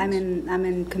directions. Yeah, I'm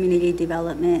in community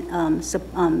development,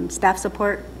 staff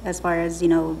support, as far as,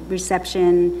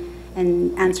 reception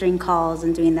and answering calls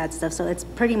and doing that stuff. So it's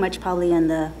pretty much probably in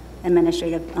the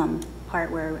administrative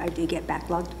part where I do get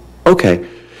backlogged. Okay.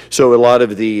 So a lot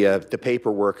of the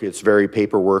paperwork, it's very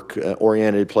paperwork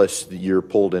oriented, plus you're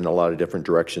pulled in a lot of different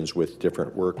directions with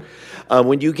different work.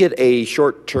 When you get a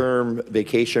short-term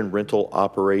vacation rental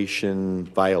operation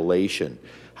violation,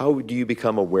 how do you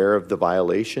become aware of the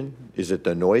violation? Is it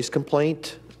the noise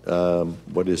complaint?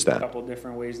 What is that? A couple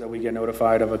different ways that we get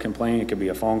notified of a complaint. It could be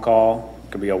a phone call,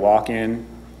 it could be a walk-in,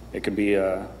 it could be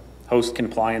a host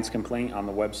compliance complaint on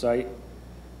the website.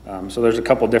 So there's a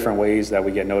couple different ways that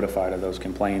we get notified of those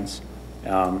complaints.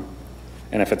 And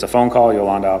if it's a phone call,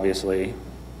 Yolanda obviously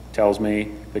tells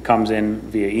me. If it comes in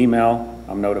via email,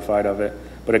 I'm notified of it.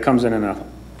 But it comes in a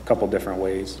couple different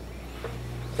ways.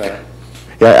 Yeah,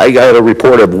 I got a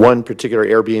report of one particular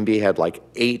Airbnb had like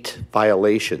 8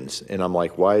 violations, and I'm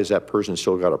like, why has that person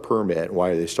still got a permit? Why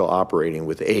are they still operating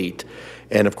with 8?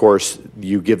 And of course,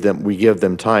 we give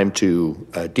them time to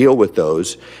deal with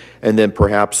those, and then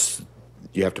perhaps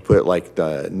you have to put like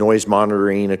the noise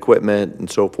monitoring equipment and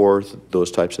so forth,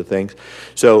 those types of things.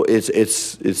 So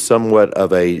it's somewhat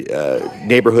of a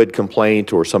neighborhood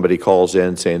complaint, or somebody calls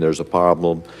in saying there's a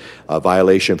problem, a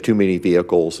violation of too many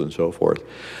vehicles and so forth.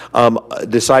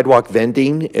 The sidewalk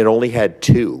vending, it only had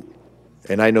 2.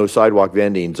 And I know sidewalk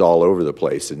vending's all over the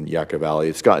place in Yucca Valley.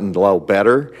 It's gotten a little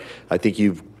better. I think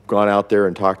you've gone out there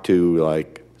and talked to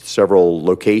like several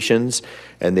locations,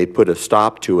 and they put a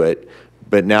stop to it.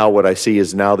 But now what I see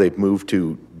is now they've moved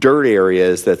to dirt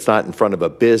areas that's not in front of a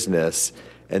business,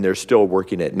 and they're still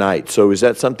working at night. So is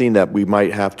that something that we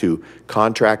might have to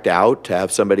contract out to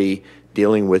have somebody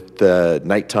dealing with the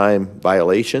nighttime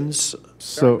violations?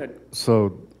 So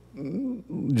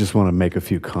just want to make a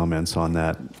few comments on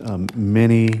that.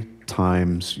 Many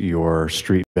times your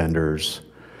street vendors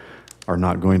are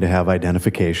not going to have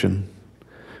identification.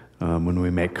 When we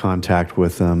make contact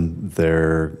with them,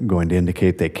 they're going to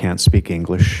indicate they can't speak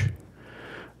English.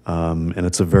 And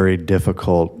it's a very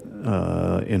difficult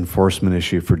enforcement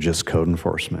issue for just code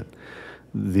enforcement.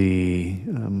 The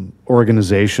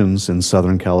organizations in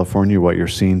Southern California, what you're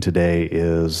seeing today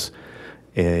is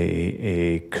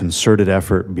a concerted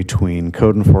effort between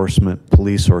code enforcement,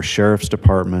 police or sheriff's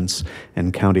departments,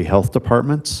 and county health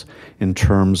departments in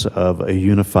terms of a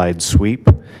unified sweep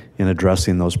in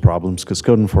addressing those problems, because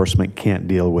code enforcement can't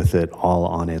deal with it all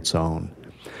on its own.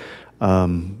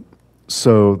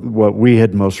 So what we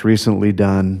had most recently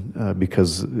done,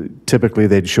 because typically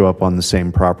they'd show up on the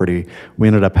same property, we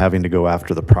ended up having to go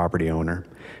after the property owner.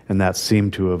 And that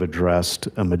seemed to have addressed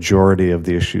a majority of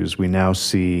the issues. We now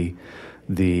see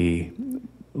the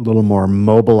little more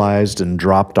mobilized and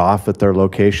dropped off at their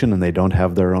location, and they don't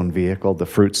have their own vehicle, the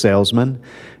fruit salesman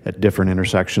at different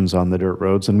intersections on the dirt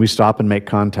roads. And we stop and make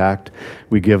contact.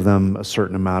 We give them a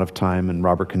certain amount of time, and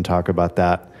Robert can talk about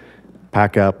that.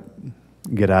 Pack up,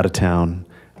 get out of town,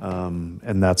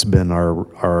 and that's been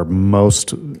our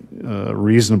most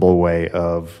reasonable way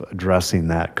of addressing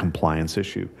that compliance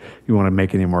issue. You want to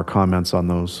make any more comments on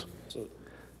those? So,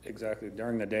 exactly.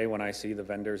 During the day when I see the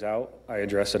vendors out, I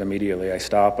address it immediately. I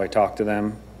stop, I talk to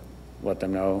them, let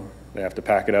them know they have to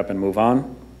pack it up and move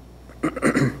on.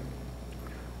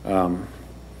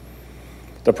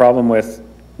 The problem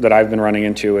that I've been running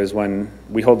into is when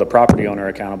we hold the property owner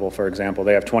accountable, for example,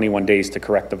 they have 21 days to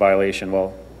correct the violation.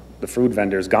 Well, the food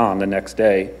vendor's gone the next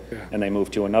day, and they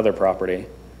move to another property.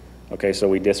 Okay, so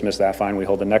we dismiss that fine, we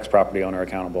hold the next property owner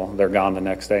accountable. They're gone the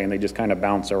next day, and they just kind of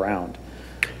bounce around.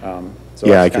 So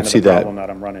Yeah, I that's can kind see of the that. problem that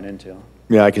I'm running into.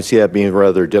 Yeah, I can see that being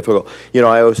rather difficult. You know,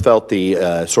 I always felt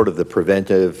the sort of the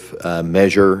preventive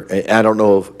measure. I don't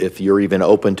know if you're even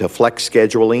open to flex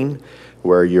scheduling,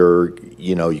 where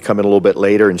you come in a little bit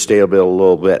later and stay a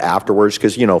little bit afterwards,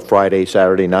 because, Friday,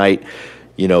 Saturday night,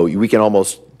 we can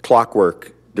almost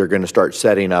clockwork. They're going to start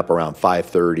setting up around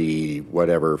 5:30,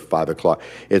 whatever, 5 o'clock.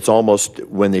 It's almost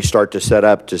when they start to set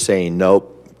up to saying,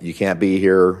 nope, you can't be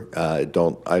here. I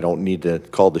don't need to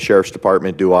call the sheriff's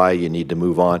department, do I? You need to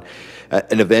move on.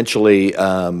 And eventually,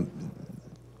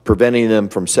 preventing them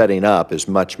from setting up is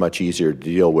much, much easier to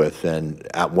deal with than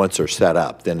once they're set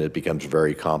up. Then it becomes a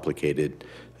very complicated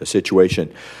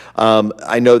situation.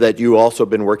 I know that you also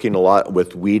been working a lot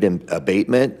with weed and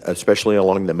abatement, especially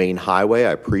along the main highway.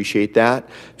 I appreciate that.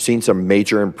 Seen some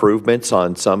major improvements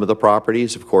on some of the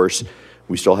properties. Of course,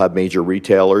 we still have major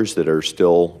retailers that are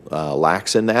still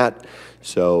lax in that.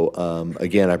 So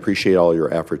again, I appreciate all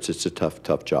your efforts. It's a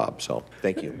tough job. So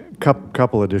thank you.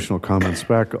 Couple additional comments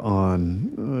back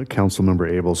on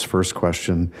Councilmember Abel's first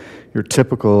question. Your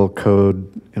typical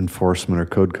code enforcement or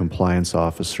code compliance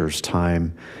officer's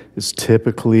time is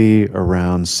typically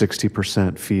around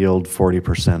 60% field,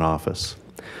 40% office.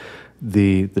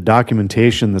 The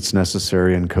documentation that's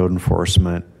necessary in code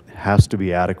enforcement has to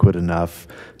be adequate enough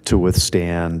to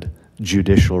withstand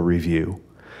judicial review.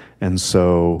 And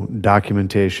so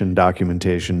documentation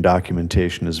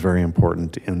is very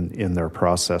important in their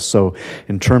process. So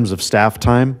in terms of staff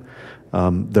time,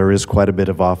 there is quite a bit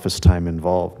of office time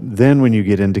involved. Then when you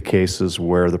get into cases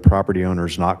where the property owner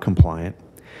is not compliant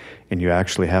and you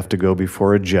actually have to go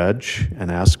before a judge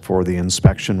and ask for the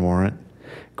inspection warrant,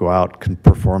 go out,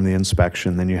 perform the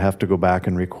inspection, then you have to go back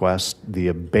and request the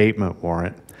abatement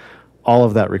warrant. All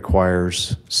of that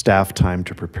requires staff time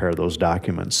to prepare those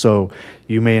documents. So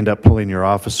you may end up pulling your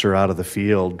officer out of the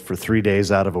field for 3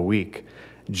 days out of a week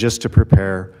just to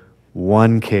prepare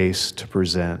one case to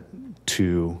present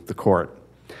to the court.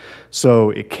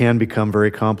 So it can become very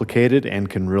complicated and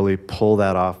can really pull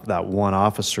that one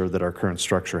officer that our current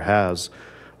structure has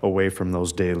away from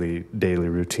those daily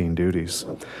routine duties.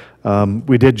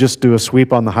 We did just do a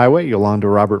sweep on the highway. Yolanda,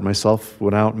 Robert, and myself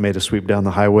went out and made a sweep down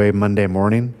the highway Monday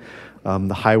morning.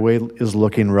 The highway is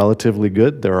looking relatively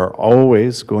good. There are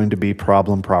always going to be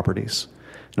problem properties.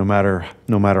 No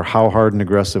matter how hard and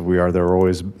aggressive we are, there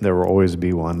will always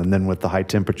be one. And then with the high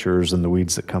temperatures and the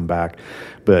weeds that come back.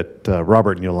 But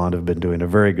Robert and Yolanda have been doing a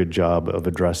very good job of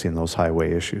addressing those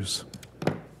highway issues.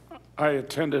 I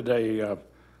attended a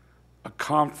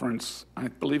conference, I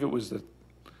believe it was the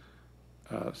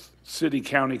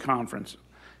city-county conference,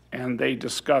 and they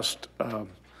discussed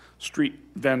street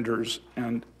vendors,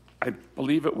 and I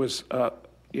believe it was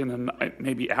in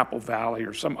maybe Apple Valley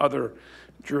or some other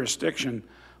jurisdiction.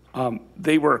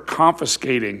 They were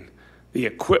confiscating the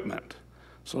equipment.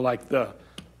 So like the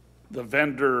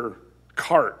vendor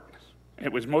cart,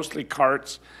 it was mostly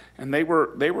carts, and they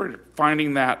were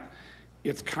finding that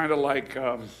it's kind of like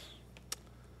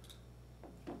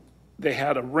they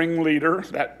had a ringleader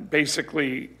that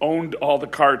basically owned all the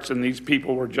carts, and these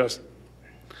people were just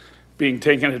being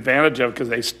taken advantage of because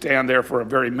they stand there for a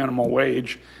very minimal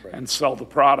wage and sell the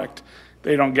product.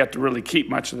 They don't get to really keep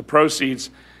much of the proceeds,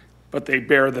 but they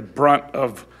bear the brunt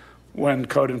of when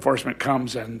code enforcement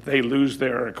comes and they lose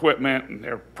their equipment and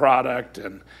their product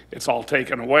and it's all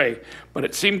taken away. But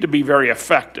it seemed to be very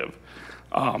effective.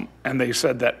 And they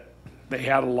said that they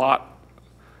had a lot.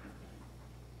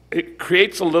 It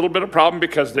creates a little bit of problem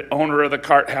because the owner of the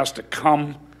cart has to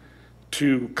come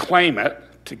to claim it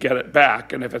to get it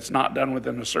back. And if it's not done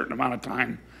within a certain amount of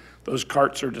time, those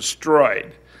carts are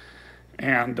destroyed.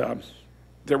 And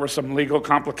there were some legal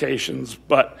complications,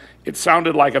 but it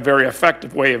sounded like a very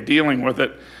effective way of dealing with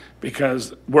it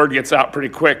because word gets out pretty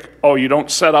quick, oh, you don't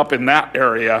set up in that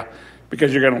area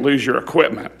because you're going to lose your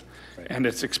equipment, and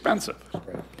it's expensive.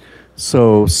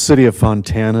 So City of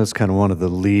Fontana is kind of one of the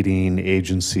leading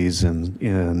agencies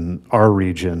in our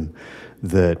region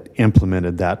that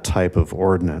implemented that type of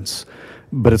ordinance.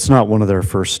 But it's not one of their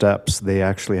first steps. They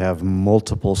actually have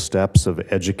multiple steps of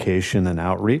education and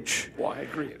outreach. Well, I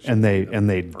agree. And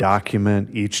they document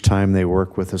each time they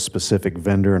work with a specific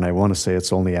vendor, and I want to say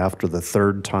it's only after the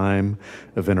third time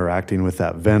of interacting with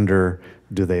that vendor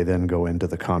do they then go into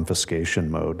the confiscation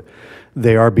mode.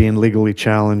 They are being legally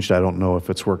challenged. I don't know if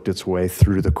it's worked its way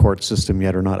through the court system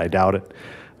yet or not. I doubt it.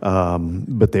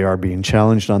 But they are being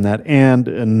challenged on that. And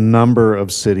a number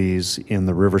of cities in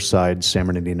the Riverside, San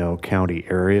Bernardino County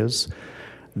areas,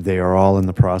 they are all in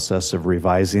the process of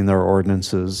revising their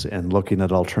ordinances and looking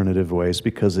at alternative ways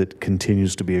because it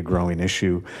continues to be a growing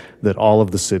issue that all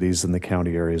of the cities in the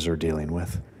county areas are dealing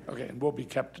with. Okay, and we'll be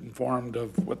kept informed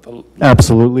of what the...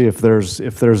 Absolutely. If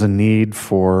there's a need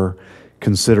for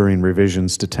considering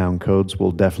revisions to town codes,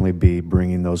 we'll definitely be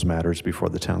bringing those matters before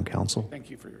the town council.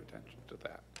 Thank you for your attention to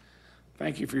that.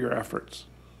 Thank you for your efforts.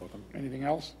 Welcome. Anything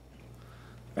else?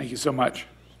 Thank you so much.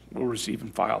 We'll receive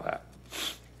and file that.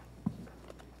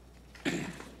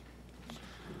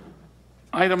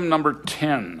 Item number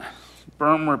 10,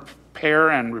 berm repair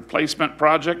and replacement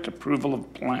project, approval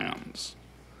of plans.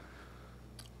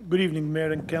 Good evening,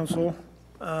 Mayor and Council.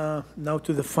 Now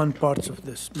to the fun parts of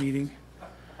this meeting.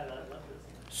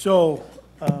 So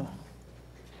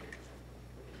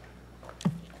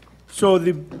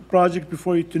the project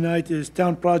before you tonight is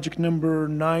town project number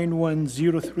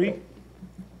 9103.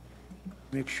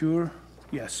 Make sure,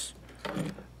 yes.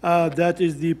 That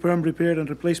is the berm repair and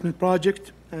replacement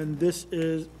project, and this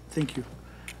is, thank you,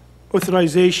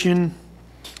 authorization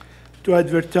to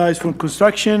advertise for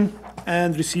construction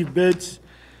and receive bids.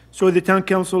 So the town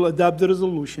council adopted a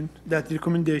resolution, that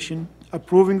recommendation,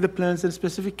 approving the plans and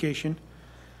specification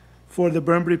for the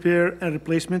berm repair and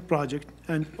replacement project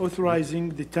and authorizing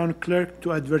the town clerk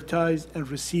to advertise and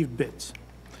receive bids.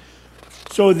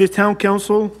 So the town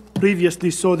council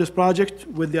previously saw this project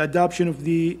with the adoption of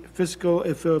the fiscal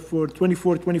for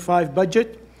 24-25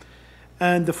 budget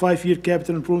and the 5-year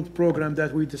capital improvement program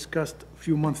that we discussed a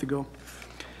few months ago.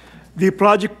 The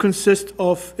project consists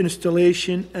of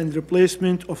installation and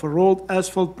replacement of a rolled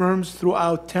asphalt berms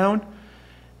throughout town.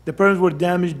 The berms were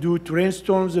damaged due to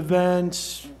rainstorms,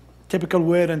 events, typical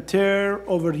wear and tear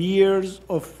over years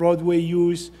of roadway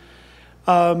use.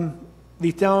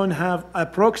 The town have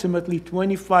approximately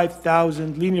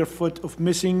 25,000 linear foot of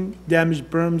missing damaged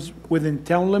berms within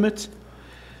town limits.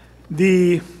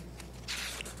 This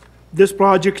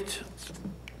project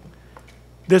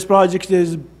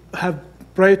have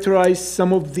prioritized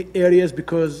some of the areas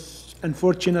because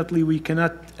unfortunately we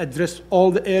cannot address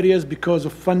all the areas because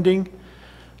of funding.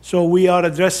 So we are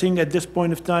addressing at this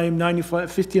point of time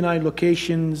 59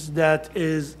 locations that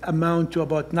is amount to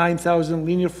about 9,000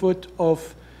 linear foot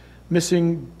of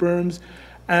missing berms.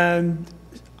 And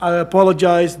I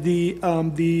apologize, the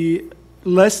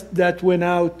list that went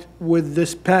out with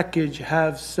this package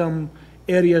have some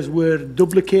areas were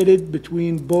duplicated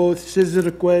between both citizen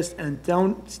request and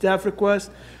town staff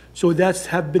request. So that's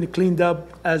have been cleaned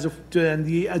up as of, and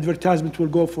the advertisement will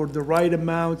go for the right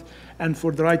amount and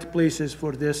for the right places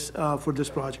for this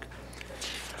project.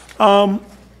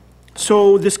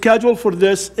 So the schedule for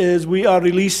this is we are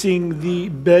releasing the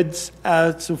bids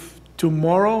as of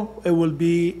tomorrow. It will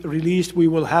be released. We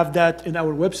will have that in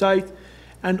our website,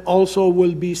 and also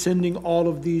we'll be sending all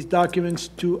of these documents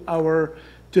to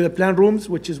the plan rooms,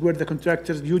 which is where the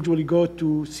contractors usually go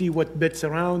to see what bids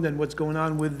around and what's going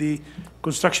on with the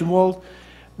construction wall.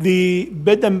 The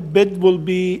bid will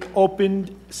be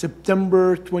opened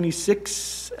September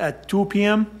 26 at 2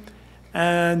 p.m.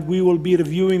 and we will be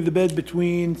reviewing the bid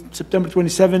between September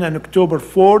 27 and October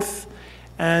 4th.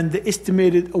 And the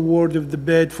estimated award of the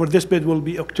bid for this bid will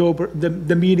be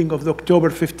the meeting of the October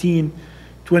 15,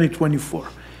 2024.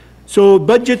 So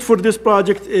budget for this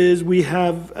project is we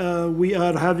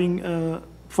are having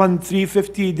Fund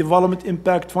 350 Development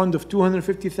Impact Fund of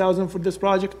 $250,000 for this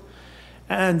project,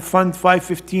 and Fund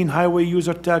 515 Highway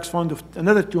User Tax Fund of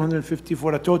another $250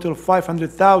 for a total of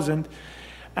 $500,000.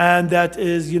 And that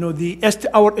is,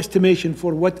 our estimation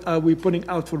for what are we putting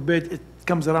out for bid, it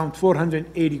comes around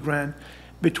 $480,000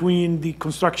 between the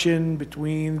construction,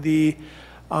 between the,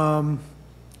 and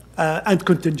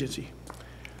contingency.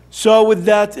 So with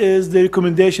that is the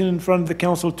recommendation in front of the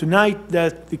council tonight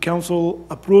that the council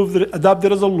adopt the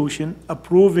resolution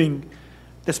approving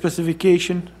the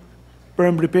specification,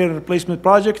 berm repair and replacement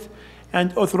project,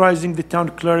 and authorizing the town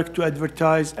clerk to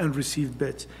advertise and receive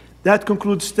bids. That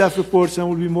concludes staff reports, and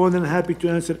we'll be more than happy to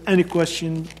answer any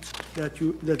question that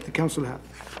the council have.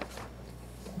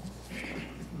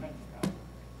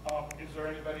 Is there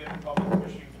anybody in the public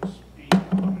wishing to speak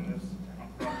on this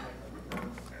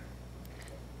project?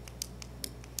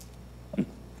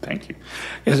 Thank you.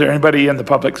 Is there anybody in the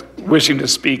public wishing to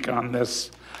speak on this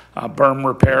berm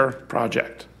repair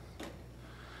project?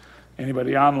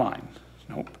 Anybody online?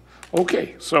 Nope.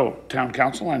 Okay, so town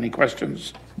council, any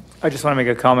questions? I just want to make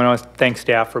a comment. I want to thank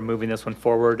staff for moving this one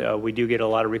forward. We do get a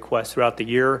lot of requests throughout the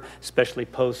year, especially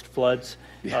post-floods,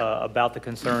 about the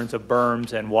concerns of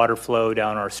berms and water flow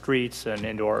down our streets and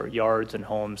into our yards and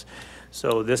homes.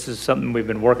 So this is something we've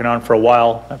been working on for a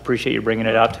while. I appreciate you bringing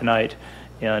it out tonight,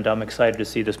 and I'm excited to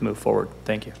see this move forward.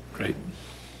 Thank you. Great.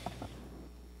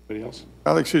 Anybody else?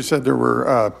 Alex, you said there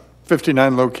were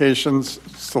 59 locations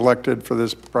selected for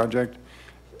this project?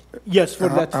 Yes, for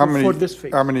this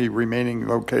phase. How many remaining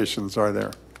locations are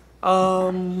there?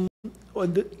 I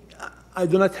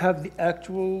do not have the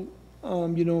actual,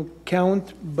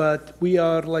 count, but we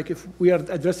are if we are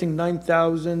addressing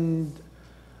 9,000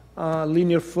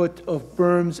 linear foot of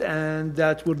berms, and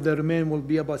that would the remain will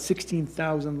be about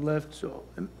 16,000 left. So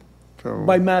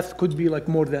by math, could be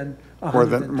more than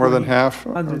 100. More than half?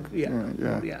 100, yeah,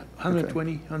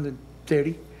 120,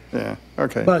 130. Yeah.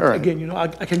 Okay. But all right. again, I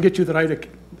can get you the right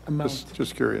amount.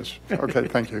 Just curious. Okay.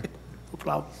 Thank you. No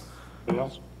problem. Anybody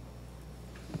else?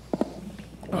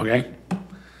 Okay.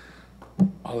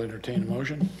 I'll entertain a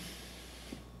motion.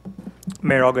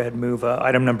 Mayor, I'll go ahead and move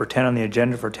item number 10 on the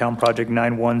agenda for Town Project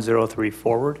 9103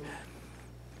 forward.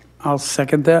 I'll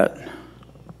second that.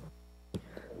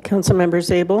 Councilmember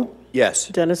Zabel, Yes.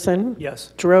 Dennison,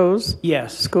 Yes. Droz,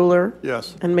 Yes. Schooler,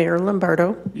 Yes. and Mayor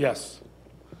Lombardo. Yes.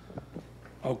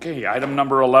 Okay, item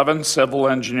number 11, civil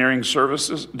engineering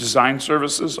services, design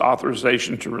services,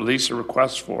 authorization to release a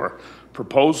request for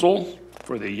proposal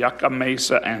for the Yucca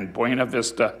Mesa and Buena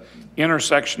Vista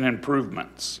intersection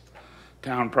improvements.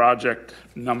 Town project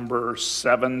number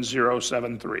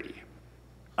 7073.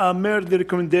 Mayor, the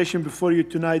recommendation before you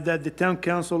tonight that the town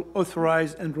council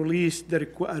authorize and release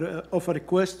of a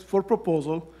request for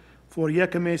proposal for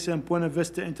Yucca Mesa and Buena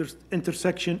Vista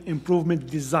intersection improvement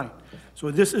design. So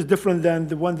this is different than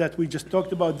the one that we just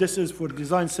talked about. This is for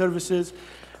design services.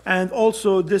 And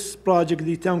also this project,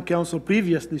 the town council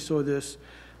previously saw this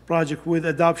project with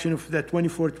adoption of the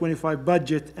 24-25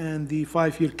 budget and the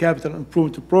 5-year capital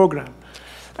improvement program.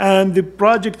 And the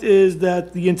project is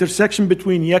that the intersection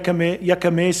between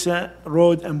Yucca Mesa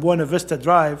Road and Buena Vista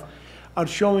Drive are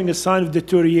showing a sign of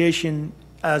deterioration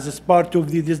as part of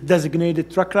this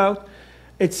designated truck route.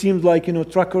 It seems like,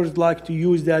 truckers like to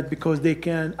use that because they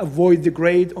can avoid the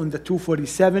grade on the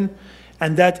 247,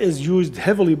 and that is used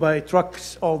heavily by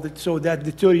trucks, so that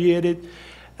deteriorated,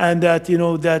 and that,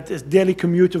 that is daily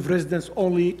commute of residents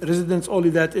only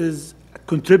that is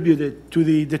contributed to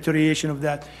the deterioration of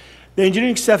that. The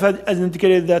engineering staff has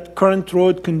indicated that current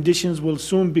road conditions will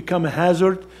soon become a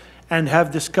hazard and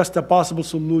have discussed a possible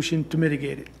solution to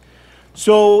mitigate it.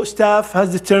 So staff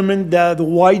has determined that the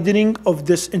widening of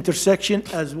this intersection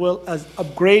as well as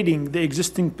upgrading the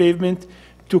existing pavement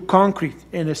to concrete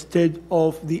instead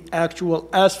of the actual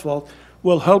asphalt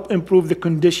will help improve the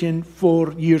condition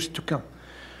for years to come.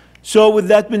 So with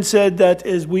that being said, that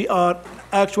is we are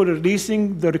actually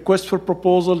releasing the request for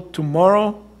proposal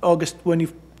tomorrow, August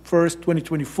 21st,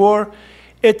 2024.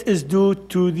 It is due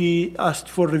to the asked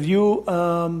for review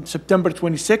September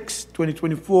 26,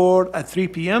 2024 at 3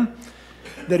 p.m.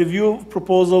 The review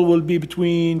proposal will be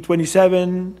between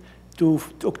 27 to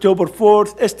October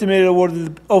 4th. Estimated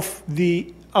award of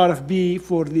the RFB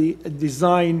for the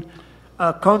design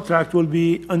contract will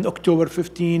be on October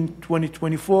 15,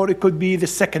 2024. It could be the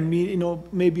second meeting,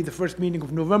 maybe the first meeting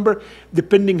of November,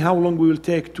 depending how long we will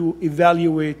take to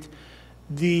evaluate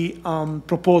the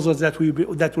proposals that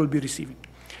we'll be receiving.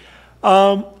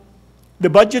 The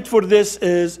budget for this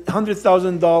is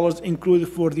 $100,000 included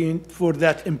for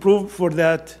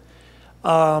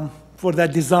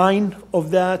that design of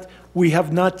that. We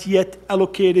have not yet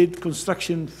allocated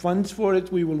construction funds for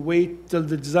it. We will wait till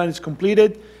the design is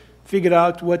completed, figure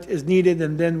out what is needed,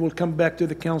 and then we'll come back to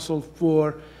the council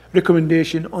for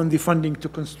recommendation on the funding to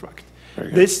construct.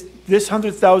 This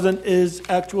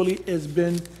 $100,000 has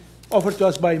been offered to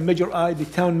us by Measure I, the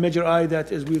town Measure I,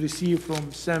 that is we received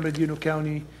from San Bernardino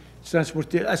County Transport,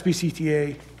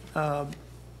 SBCTA,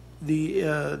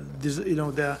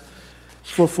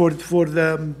 for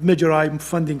the Measure I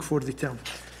funding for the town.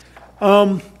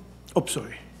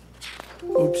 Sorry.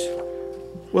 Oops.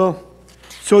 Well,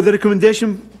 so the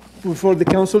recommendation for the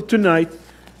council tonight,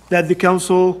 that the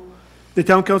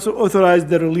town council authorized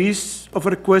the release of a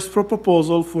request for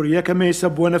proposal for Yucca Mesa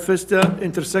Buena Vista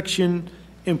intersection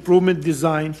improvement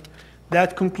design.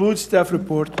 That concludes staff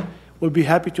report. We'll be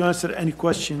happy to answer any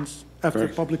questions after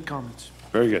public comments.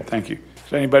 Very good, thank you.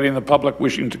 Is anybody in the public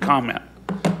wishing to comment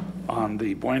on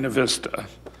the Buena Vista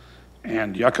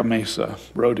and Yucca Mesa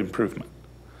road improvement?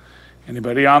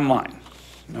 Anybody online?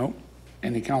 No?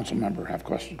 Any council member have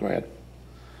questions? Go ahead.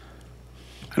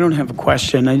 I don't have a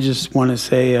question. I just want to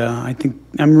say I think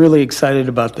I'm really excited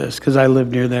about this because I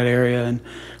live near that area, and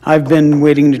I've been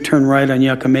waiting to turn right on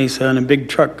Yucca Mesa, and a big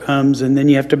truck comes, and then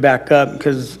you have to back up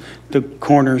because the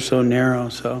corner's so narrow.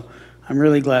 So I'm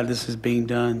really glad this is being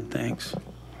done. Thanks.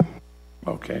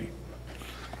 Okay.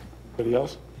 Anybody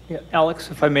else? Yeah,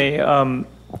 Alex, if I may,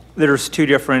 there's two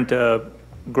different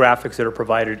graphics that are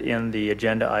provided in the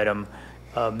agenda item.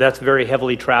 That's very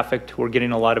heavily trafficked. We're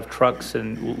getting a lot of trucks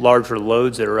and larger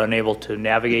loads that are unable to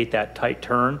navigate that tight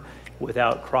turn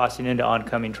without crossing into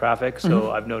oncoming traffic.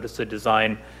 So I've noticed the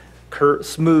design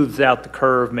smooths out the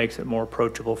curve, makes it more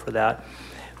approachable for that.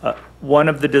 One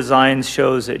of the designs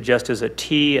shows it just as a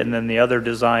T, and then the other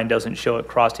design doesn't show it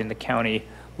crossing the county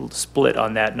split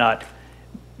on that. Not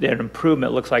an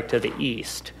improvement looks like to the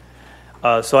east.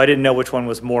 So I didn't know which one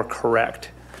was more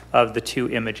correct of the two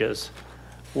images.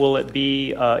 Will it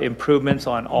be improvements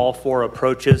on all four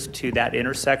approaches to that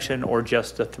intersection, or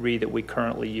just the three that we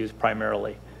currently use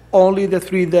primarily? Only the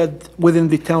three that within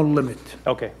the town limit.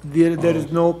 Okay. There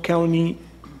is no county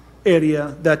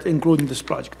area that including this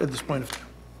project at this point of time.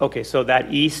 Okay, so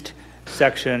that east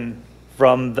section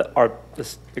from the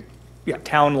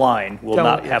town line will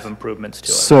not have improvements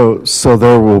to it? So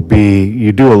there will be,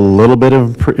 you do a little bit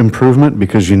of improvement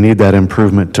because you need that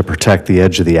improvement to protect the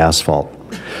edge of the asphalt.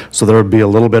 So there will be a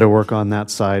little bit of work on that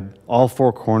side. All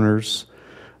four corners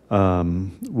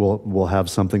will have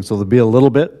something. So there'll be a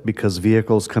little bit because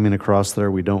vehicles coming across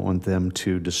there, we don't want them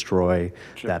to destroy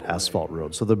that asphalt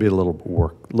road. So there'll be a little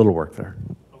work there.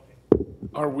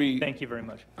 Are we? Thank you very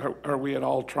much. Are we at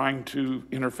all trying to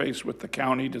interface with the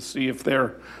county to see if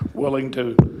they're willing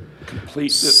to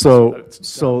complete this so that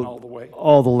it's done all the way?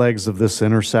 All the legs of this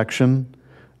intersection,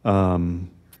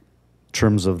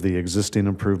 terms of the existing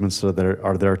improvements that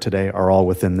are there today, are all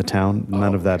within the town.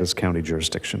 None of that is county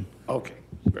jurisdiction. Okay,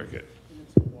 very good.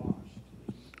 Oh,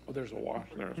 there's a wash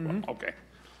there as well. Okay.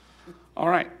 All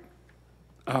right.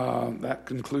 That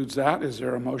concludes that. Is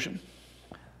there a motion?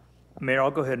 Mayor,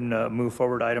 I'll go ahead and move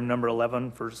forward item number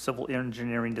 11 for civil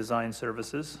engineering design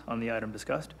services on the item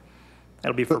discussed.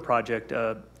 That'll be for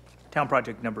town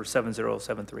project number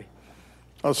 7073.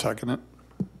 I'll second it.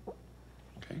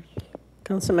 Okay.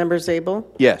 Councilmember Zabel?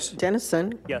 Yes.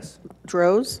 Dennison? Yes.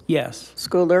 Droz? Yes.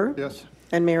 Schooler? Yes.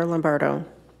 And Mayor Lombardo?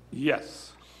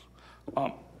 Yes.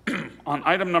 On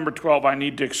item number 12, I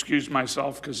need to excuse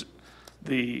myself because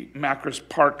the Macris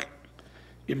Park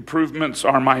improvements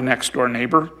are my next door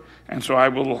neighbor. And so I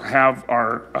will have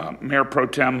our Mayor Pro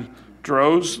Tem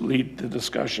Droz lead the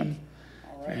discussion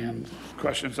and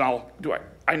questions. I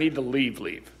need to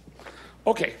leave.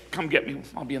 Okay, come get me.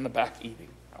 I'll be in the back eating.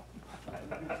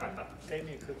 Save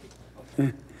me a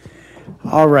cookie.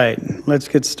 All right, let's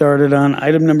get started on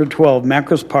item number 12,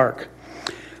 Macros Park.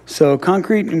 So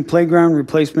concrete and playground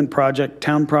replacement project,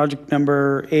 town project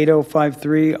number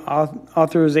 8053,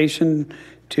 authorization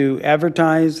to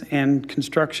advertise and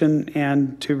construction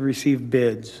and to receive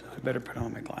bids. I better put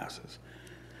on my glasses.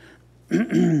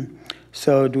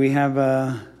 So do we have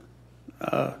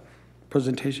a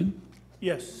presentation?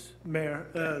 Yes, Mayor.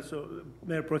 So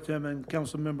Mayor Pro Tem and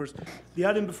council members. The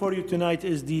item before you tonight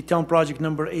is the town project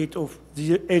number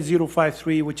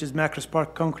 8053, which is Macris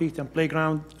Park Concrete and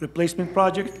Playground Replacement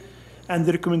Project. And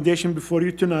the recommendation before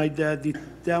you tonight that the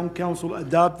town council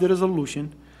adopt the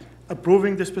resolution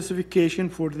approving the specification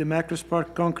for the Macris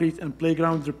Park Concrete and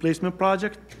Playground Replacement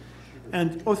Project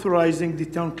and authorizing the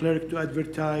town clerk to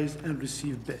advertise and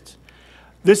receive bids.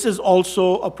 This is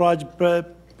also a project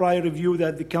prior review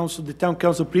that the town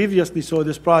council previously saw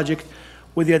this project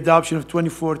with the adoption of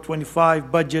 24-25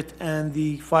 budget and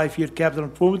the 5-year capital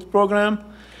improvement program.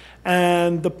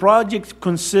 And the project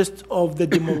consists of the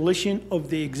demolition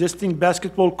of the existing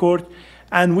basketball court,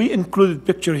 and we included a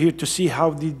picture here to see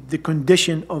how the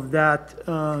condition of that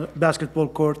basketball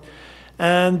court.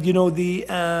 And, you know,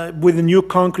 with the new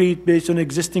concrete based on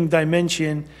existing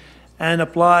dimension, and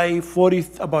apply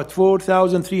about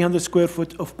 4,300 square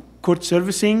foot of court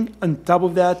servicing on top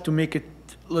of that to make it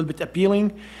a little bit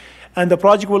appealing. And the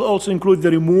project will also include the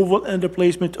removal and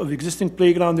replacement of existing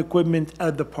playground equipment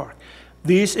at the park.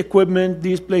 These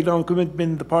playground equipment,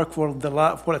 been in the park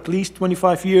for at least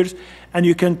 25 years, and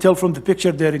you can tell from the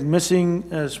picture they're missing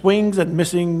swings and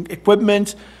missing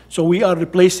equipment. So we are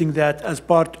replacing that as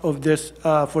part of this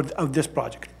of this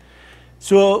project.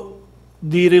 So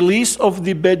the release of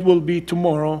the bid will be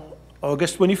tomorrow,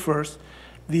 August 21st.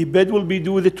 The bid will be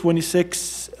due the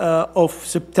 26th of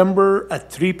September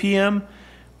at 3 p.m.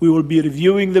 We will be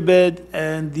reviewing the bid,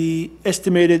 and the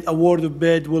estimated award of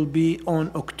bid will be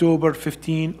on October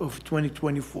 15 of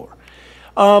 2024.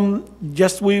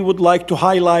 Just we would like to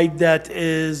highlight that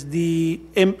is the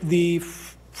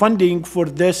funding for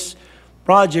this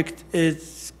project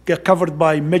is covered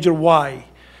by Measure Y.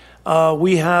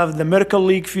 We have the Medical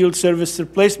League Field Service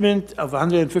replacement of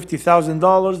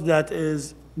 $150,000 that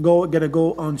is gonna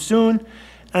go on soon,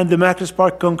 and the Macros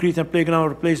Park concrete and playground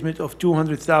replacement of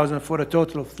 $200,000 for a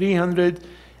total of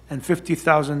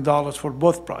 $350,000 for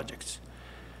both projects.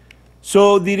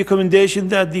 So the recommendation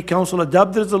that the council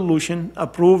adopt the resolution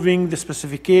approving the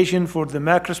specification for the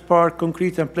Macros Park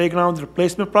concrete and playground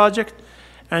replacement project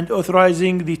and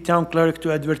authorizing the town clerk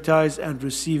to advertise and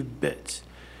receive bids.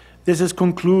 This is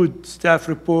conclude staff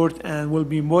report, and we'll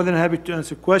be more than happy to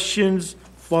answer questions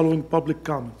following public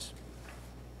comments.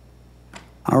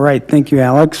 All right, thank you,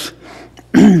 Alex.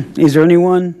 Is there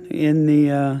anyone in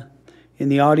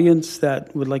the audience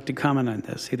that would like to comment on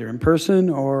this, either in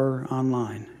person or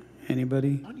online?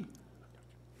 Anybody?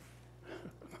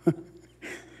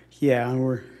 Yeah,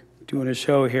 we're doing a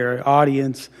show here.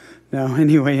 Audience, no,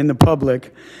 anyway, in the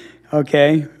public.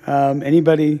 Okay,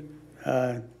 anybody,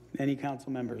 any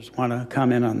council members want to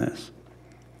comment on this?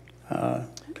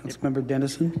 Councilmember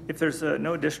Dennison? If there's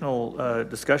no additional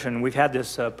discussion, we've had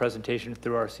this presentation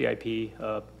through our CIP,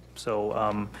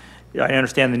 so yeah, I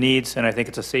understand the needs, and I think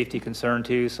it's a safety concern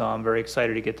too, so I'm very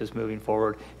excited to get this moving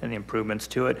forward and the improvements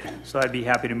to it. So I'd be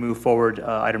happy to move forward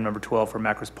item number 12 for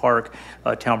Macros Park,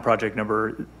 town project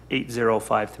number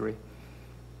 8053.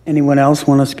 Anyone else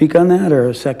want to speak on that, or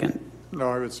a second? No,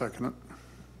 I would second it.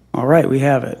 All right, we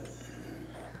have it.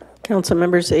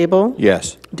 Councilmembers Abel?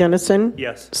 Yes. Dennison?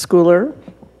 Yes. Schooler?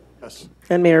 Yes.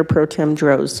 And Mayor Pro Tem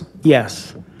Droz.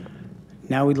 Yes.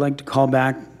 Now we'd like to call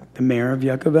back the mayor of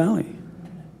Yucca Valley.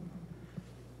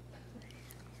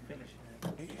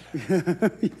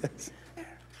 Yes.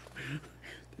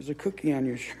 There's a cookie on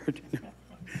your shirt.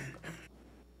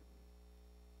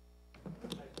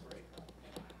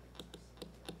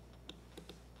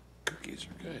 Cookies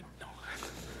are good.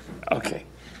 Okay.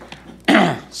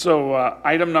 So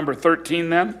item number 13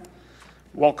 then,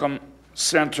 Welcome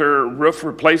Center Roof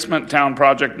Replacement Town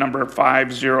Project number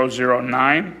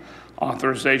 5009,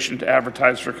 authorization to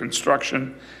advertise for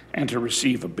construction and to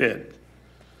receive a bid.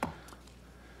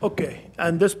 Okay,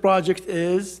 and this project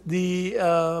is the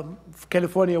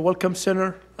California Welcome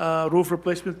Center roof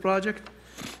replacement project.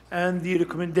 And the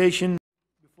recommendation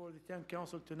before the town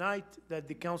council tonight that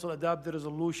the council adopt the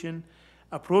resolution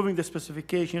approving the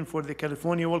specification for the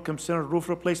California Welcome Center roof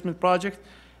replacement project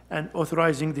and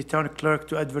authorizing the town clerk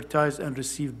to advertise and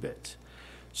receive bids.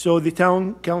 So the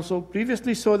town council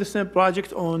previously saw the same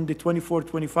project on the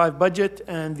 24-25 budget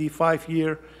and the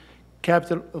 5-year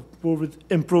capital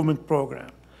improvement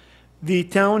program. The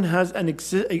town has an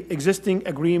existing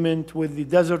agreement with the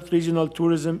Desert Regional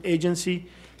Tourism Agency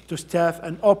to staff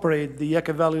and operate the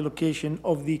Yucca Valley location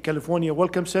of the California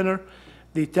Welcome Center.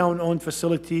 The town-owned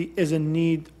facility is in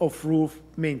need of roof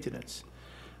maintenance.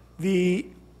 The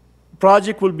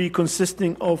project will be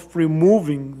consisting of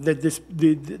removing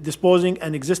disposing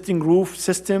an existing roof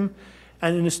system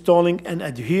and installing an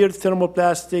adhered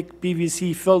thermoplastic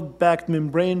PVC felt-backed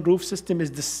membrane roof system.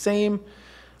 Is the same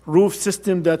roof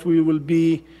system that we will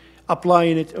be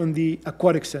applying it on the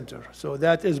aquatic center. So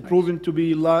that is proven to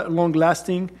be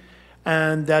long-lasting,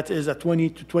 and that is a 20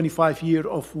 to 25 year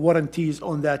of warranties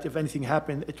on that. If anything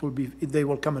happened, they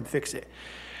will come and fix it.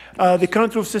 The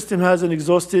current roof system has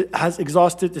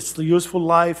exhausted its useful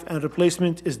life, and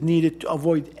replacement is needed to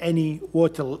avoid any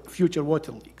future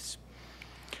water leaks.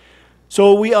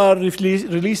 So we are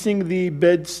releasing the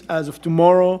bids as of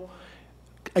tomorrow.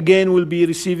 Again, we'll be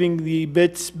receiving the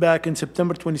bids back in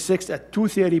September 26th at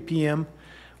 2:30 p.m.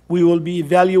 We will be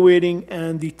evaluating,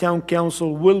 and the town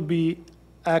council will be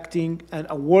acting and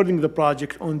awarding the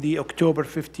project on the October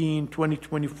 15,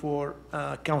 2024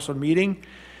 council meeting.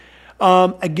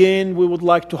 Again, we would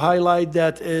like to highlight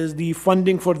that as the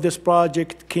funding for this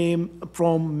project came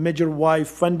from Measure Y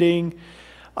funding.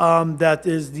 That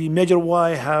is, the Measure Y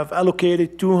have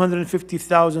allocated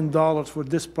 $250,000 for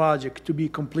this project to be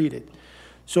completed.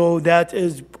 So that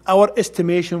is our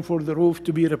estimation for the roof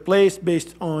to be replaced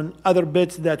based on other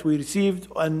bids that we received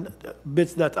and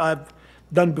bids that I've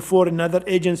done before in another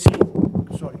agency.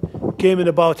 Sorry, came in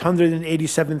about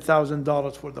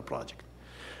 $187,000 for the project.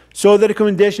 So the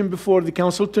recommendation before the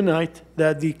council tonight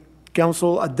that the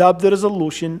council adopt the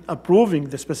resolution approving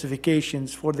the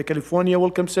specifications for the California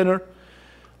Welcome Center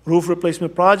roof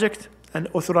replacement project and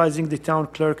authorizing the town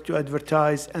clerk to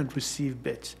advertise and receive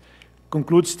bids.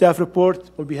 Concludes staff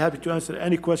report. We'll be happy to answer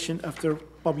any question after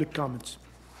public comments.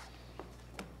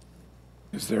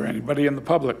 Is there anybody in the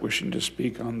public wishing to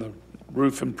speak on the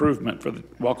roof improvement for the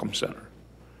Welcome Center?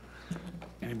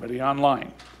 Anybody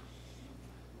online?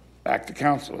 Back to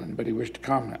council. Anybody wish to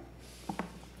comment?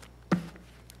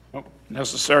 Nope.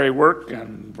 Necessary work,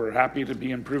 and we're happy to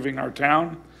be improving our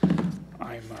town.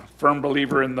 I'm a firm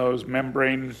believer in those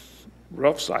membrane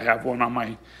roofs. I have one on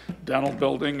my dental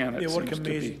building, and it seems to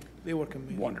be They work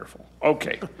amazing. wonderful.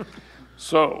 Okay.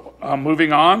 So,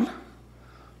 moving on.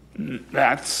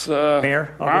 That's,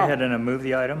 Mayor, I'll wow. go ahead and move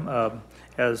the item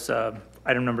as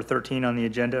item number 13 on the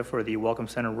agenda for the Welcome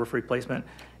Center roof replacement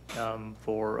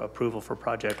for approval for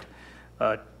project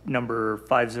number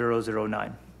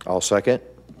 5009. I'll second.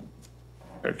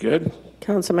 Very good.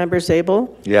 Councilmember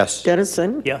Zabel, Yes.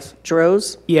 Dennison, Yes.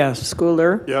 Droz, Yes.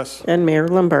 Schooler, Yes. and Mayor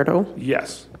Lombardo.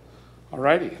 Yes. All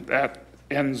righty. That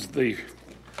ends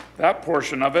that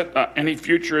portion of it. Any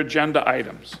future agenda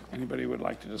items anybody would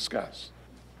like to discuss?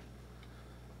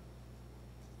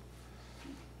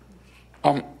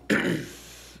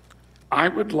 I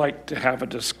would like to have a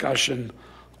discussion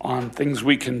on things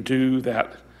we can do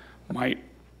that might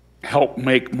help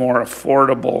make more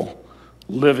affordable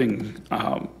living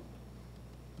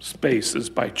spaces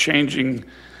by changing,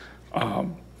 I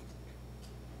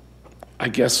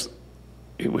guess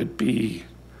it would be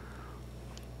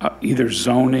either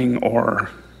zoning or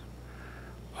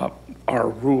our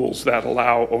rules that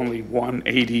allow only one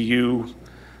ADU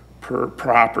per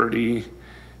property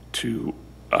to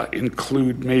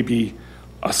include maybe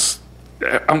I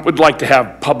would like to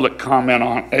have public comment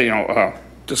on,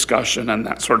 discussion and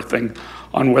that sort of thing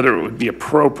on whether it would be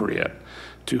appropriate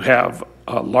to have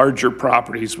larger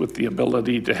properties with the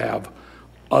ability to have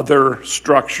other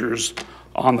structures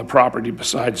on the property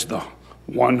besides the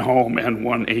one home and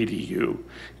one ADU.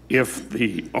 If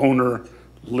the owner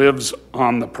lives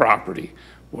on the property,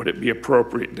 would it be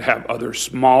appropriate to have other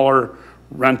smaller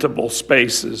rentable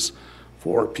spaces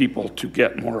for people to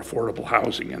get more affordable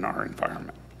housing in our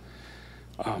environment?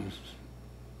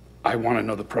 I want to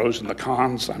know the pros and the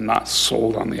cons. I'm not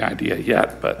sold on the idea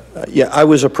yet, but Yeah, I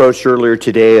was approached earlier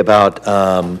today about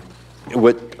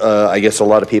what I guess a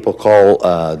lot of people call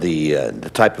the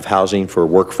type of housing for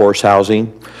workforce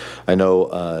housing. I know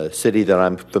a city that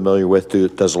I'm familiar with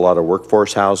does a lot of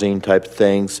workforce housing type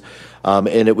things,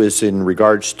 and it was in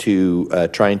regards to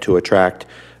trying to attract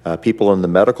people in the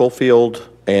medical field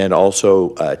and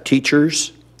also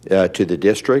teachers to the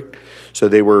district. So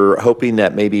they were hoping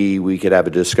that maybe we could have a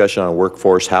discussion on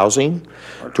workforce housing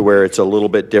to where it's a little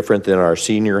bit different than our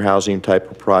senior housing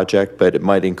type of project, but it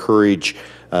might encourage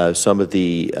some of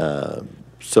the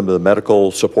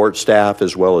medical support staff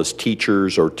as well as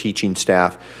teachers or teaching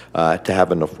staff to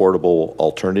have an affordable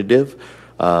alternative.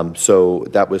 So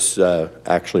that was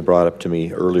actually brought up to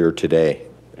me earlier today.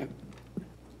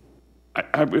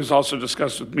 I was also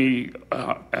discussed with me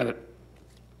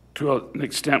to an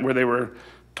extent where they were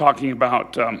talking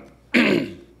about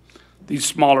these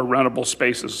smaller rentable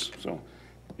spaces. So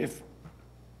if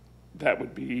that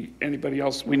would be anybody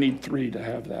else, we need 3 to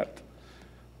have that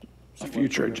a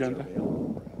future agenda.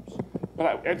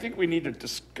 But I think we need to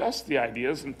discuss the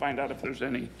ideas and find out if there's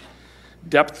any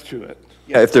depth to it.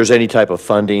 Yeah, if there's any type of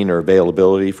funding or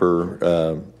availability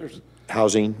for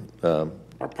housing.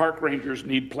 Our park rangers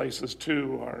need places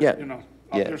too, or, Yeah.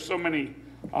 Yeah. There's so many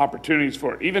opportunities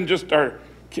for it. Even just our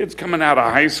kids coming out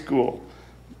of high school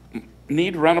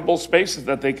need rentable spaces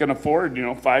that they can afford,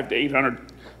 $500 to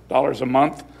 $800 a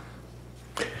month.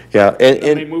 Yeah, And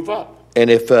they move up. And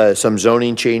if some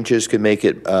zoning changes could make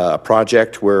it a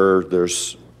project where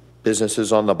there's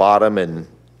businesses on the bottom and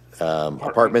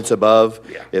apartments above.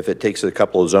 Yeah. If it takes a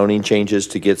couple of zoning changes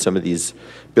to get some of these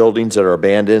buildings that are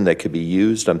abandoned that could be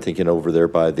used, I'm thinking over there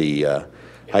by the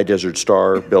High Desert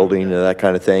Star building and that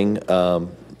kind of thing.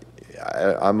 I'm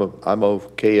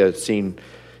okay at seeing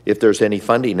if there's any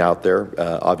funding out there.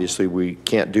 Obviously, we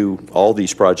can't do all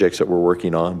these projects that we're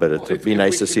working on, but it'd be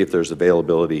nice to see if there's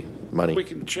availability money. We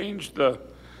can change the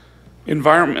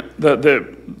environment,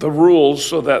 the rules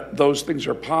so that those things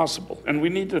are possible. And we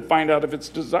need to find out if it's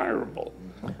desirable,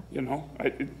 you know?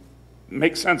 It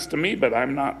makes sense to me, but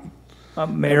I'm not.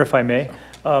 Mayor, if I may,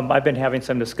 I've been having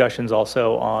some discussions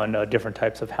also on different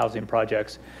types of housing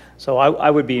projects. So I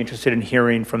would be interested in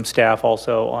hearing from staff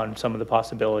also on some of the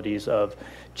possibilities of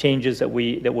changes that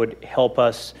would help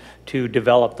us to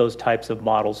develop those types of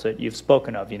models that you've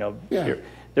spoken of, you know. Yeah.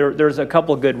 There's a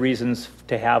couple of good reasons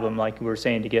to have them, like we were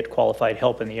saying, to get qualified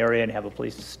help in the area and have a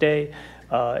place to stay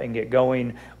and get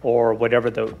going, or whatever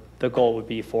the goal would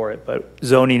be for it. But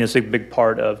zoning is a big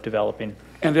part of developing.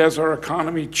 And as our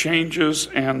economy changes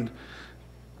and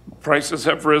prices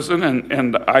have risen,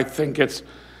 and I think it's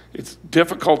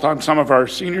difficult on some of our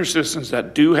senior citizens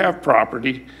that do have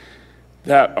property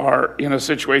that are in a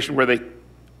situation where they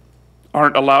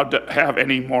aren't allowed to have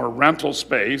any more rental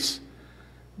space,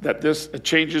 that this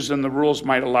changes in the rules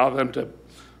might allow them to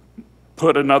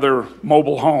put another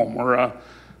mobile home or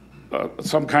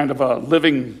some kind of a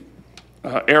living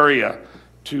area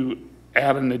to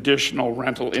add an additional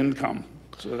rental income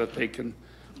so that they can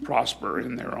prosper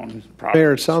in their own property.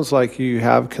 Mayor, it sounds like you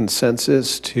have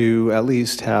consensus to at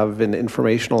least have an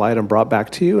informational item brought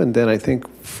back to you, and then I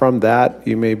think from that,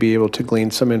 you may be able to glean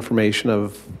some information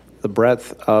of the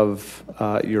breadth of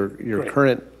your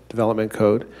current development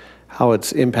code, how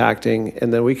it's impacting,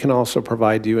 and then we can also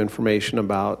provide you information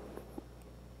about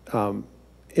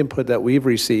input that we've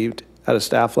received at a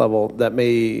staff level that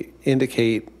may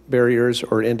indicate barriers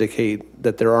or indicate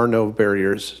that there are no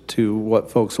barriers to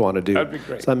what folks want to do. That'd be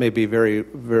great. So that may be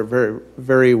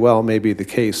very well may be the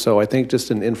case. So I think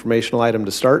just an informational item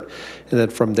to start, and then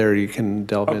from there you can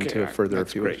delve into it further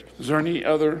if you wish. Is there any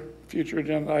other future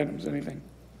agenda items, anything?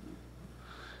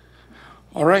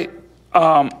 All right.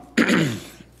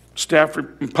 Staff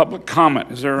public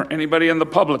comment. Is there anybody in the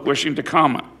public wishing to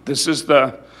comment? This is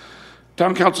the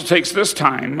Town Council takes this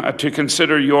time to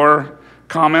consider your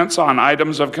comments on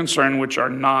items of concern which are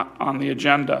not on the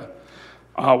agenda.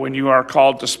 When you are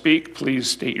called to speak, please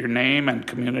state your name and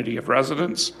community of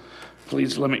residence.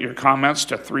 Please limit your comments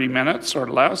to 3 minutes or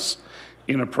less.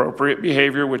 Inappropriate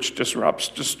behavior which disrupts,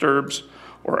 disturbs,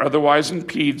 or otherwise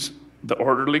impedes the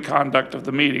orderly conduct of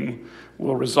the meeting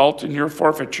will result in your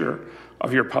forfeiture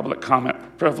of your public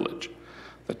comment privilege.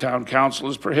 The Town Council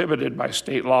is prohibited by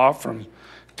state law from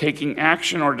taking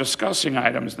action or discussing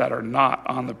items that are not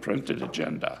on the printed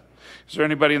agenda. Is there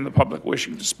anybody in the public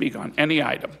wishing to speak on any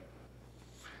item?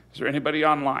 Is there anybody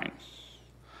online?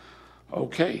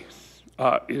 Okay.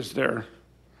 Is there?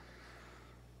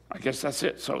 I guess that's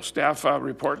it. So staff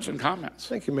reports and comments.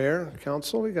 Thank you, Mayor,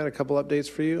 Council. We got a couple updates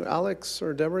for you. Alex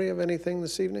or Deborah, you have anything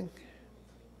this evening?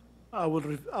 I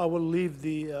will leave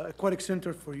the aquatic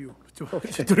center for you to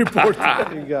report.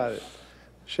 You got it.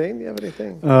 Shane, do you have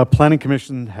anything? Planning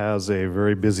Commission has a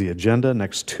very busy agenda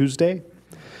next Tuesday.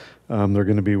 They're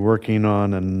going to be working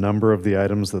on a number of the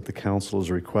items that the council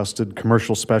has requested: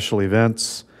 commercial special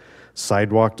events,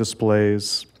 sidewalk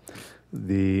displays,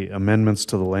 the amendments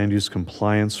to the land use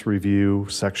compliance review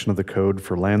section of the code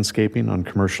for landscaping on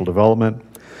commercial development,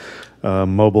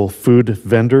 mobile food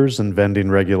vendors and vending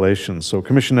regulations. So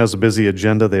Commission has a busy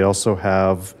agenda. They also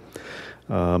have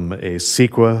a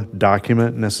CEQA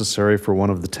document necessary for one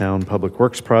of the town public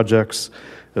works projects,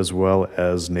 as well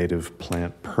as native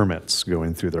plant permits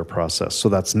going through their process. So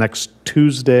that's next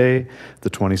Tuesday, the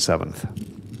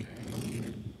 27th.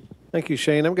 Thank you,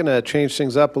 Shane. I'm going to change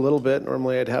things up a little bit.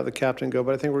 Normally I'd have the captain go,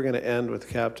 but I think we're going to end with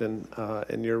the captain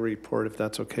in your report, if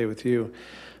that's okay with you.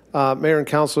 Mayor and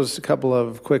Council, just a couple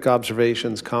of quick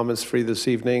observations, comments for you this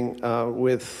evening.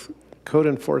 With code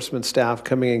enforcement staff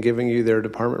coming and giving you their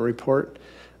department report,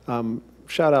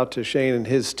 shout out to Shane and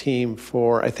his team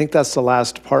for, I think that's the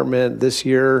last department this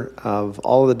year of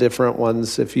all of the different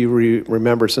ones. If you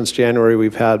remember, since January,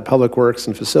 we've had Public Works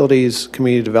and Facilities,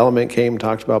 Community Development came,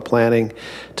 talked about planning.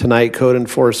 Tonight, Code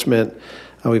Enforcement.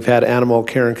 We've had Animal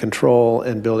Care and Control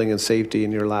and Building and Safety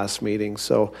in your last meeting.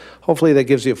 So hopefully that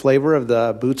gives you a flavor of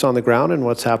the boots on the ground and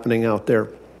what's happening out there.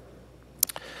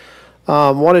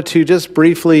 Wanted to just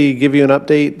briefly give you an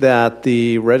update that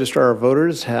the Registrar of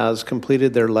Voters has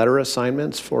completed their letter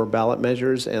assignments for ballot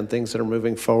measures and things that are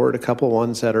moving forward. A couple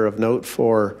ones that are of note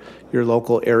for your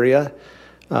local area.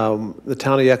 The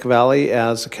town of Yucca Valley,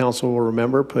 as the council will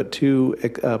remember, put two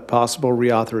possible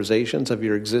reauthorizations of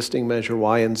your existing Measure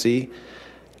Y and Z.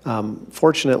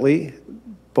 Fortunately,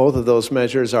 both of those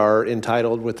measures are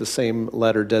entitled with the same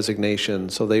letter designation,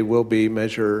 so they will be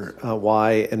Measure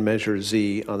Y and Measure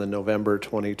Z on the November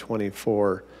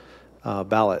 2024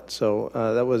 ballot. So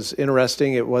that was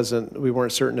interesting. We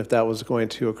weren't certain if that was going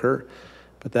to occur,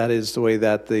 but that is the way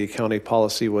that the county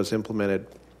policy was implemented.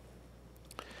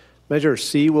 Measure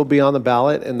C will be on the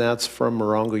ballot, and that's from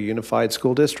Morongo Unified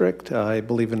School District. I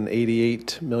believe an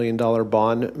 $88 million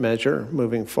bond measure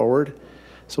moving forward.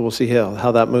 So we'll see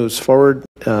how that moves forward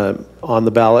on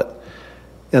the ballot.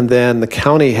 And then the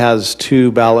county has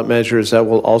two ballot measures that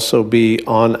will also be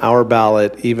on our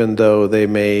ballot, even though they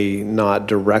may not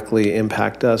directly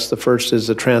impact us. The first is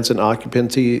the transit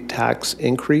occupancy tax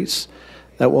increase.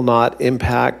 That will not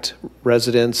impact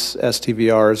residents,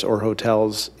 STVRs, or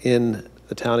hotels in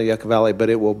the town of Yucca Valley, but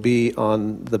it will be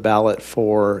on the ballot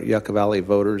for Yucca Valley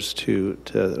voters to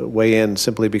weigh in,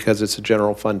 simply because it's a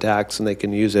general fund tax and they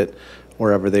can use it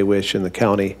wherever they wish in the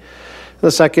county.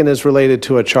 The second is related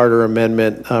to a charter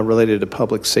amendment related to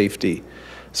public safety.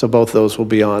 So both those will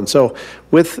be on. So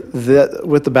with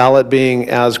the ballot being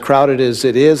as crowded as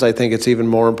it is, I think it's even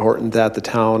more important that the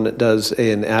town does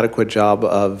an adequate job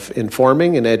of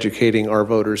informing and educating our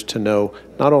voters to know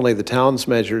not only the town's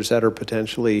measures that are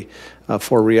potentially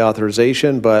for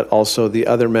reauthorization, but also the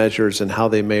other measures and how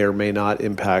they may or may not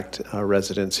impact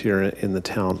residents here in the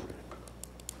town.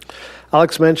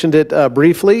 Alex mentioned it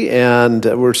briefly, and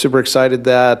we're super excited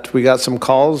that we got some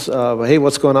calls. Hey,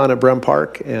 what's going on at Brum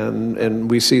Park?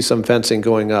 And we see some fencing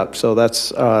going up. So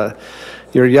that's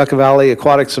your Yucca Valley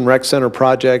Aquatics and Rec Center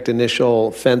project,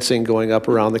 initial fencing going up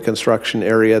around the construction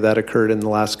area that occurred in the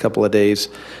last couple of days.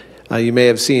 You may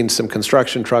have seen some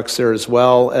construction trucks there as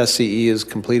well. SCE is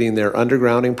completing their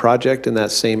undergrounding project in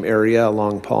that same area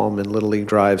along Palm and Little League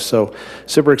Drive. So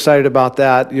super excited about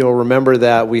that. You'll remember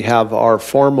that we have our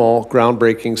formal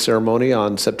groundbreaking ceremony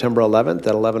on September 11th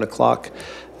at 11 o'clock.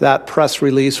 That press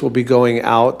release will be going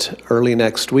out early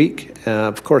next week.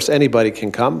 Of course, anybody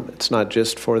can come. It's not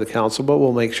just for the council, but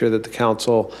we'll make sure that the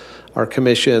council, our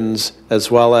commissions, as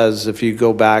well as if you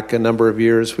go back a number of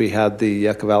years, we had the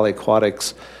Yucca Valley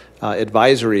Aquatics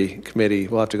Advisory Committee.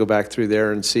 We'll have to go back through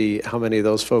there and see how many of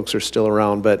those folks are still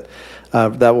around, but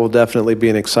that will definitely be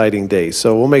an exciting day.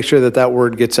 So we'll make sure that that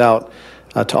word gets out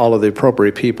to all of the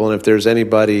appropriate people, and if there's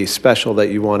anybody special that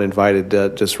you want invited,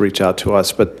 just reach out to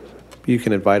us, but you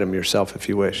can invite them yourself if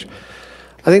you wish.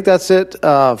 I think that's it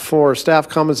for staff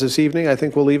comments this evening. I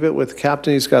think we'll leave it with the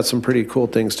captain. He's got some pretty cool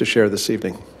things to share this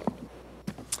evening.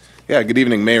 Yeah, good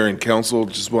evening, Mayor and Council.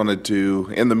 Just wanted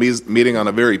to end the meeting on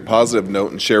a very positive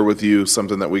note and share with you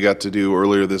something that we got to do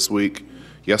earlier this week,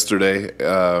 yesterday,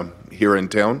 here in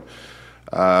town.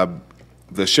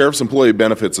 The Sheriff's Employee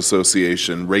Benefits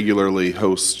Association regularly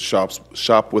hosts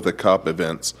Shop with a Cop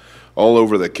events all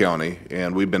over the county,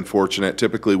 and we've been fortunate.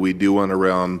 Typically, we do one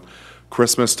around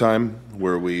Christmas time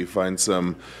where we find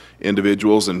some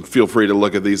individuals, and feel free to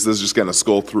look at these. This is just kind of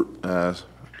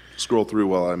scroll through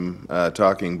while I'm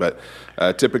talking, but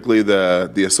typically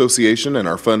the association and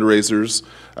our fundraisers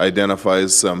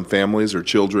identifies some families or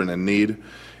children in need,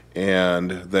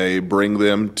 and they bring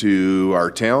them to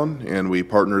our town, and we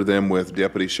partner them with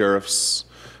deputy sheriffs,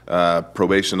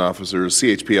 probation officers,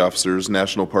 CHP officers,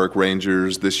 National Park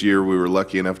Rangers. This year we were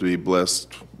lucky enough to be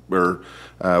blessed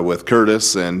with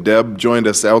Curtis, and Deb joined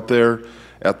us out there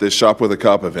at this Shop with a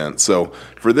Cop event. So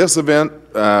for this event,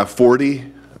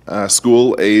 40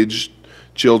 school-aged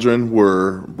children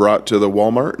were brought to the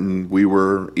Walmart, and we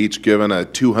were each given a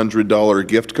 $200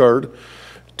 gift card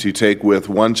to take with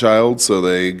one child. So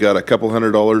they got a couple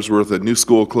 $100 worth of new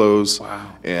school clothes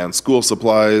and school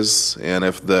supplies, and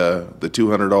if the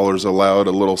 $200 allowed,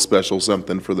 a little special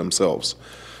something for themselves.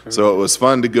 So it was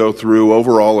fun to go through.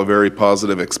 Overall, a very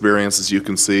positive experience, as you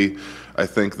can see. I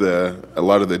think a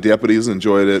lot of the deputies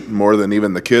enjoyed it more than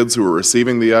even the kids who were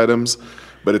receiving the items.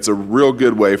 But it's a real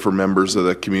good way for members of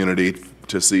the community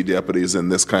to see deputies in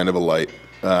this kind of a light.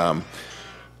 I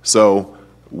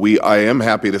am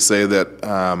happy to say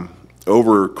that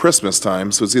over Christmas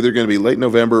time, so it's either going to be late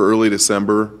November, early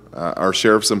December, our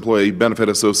Sheriff's Employee Benefit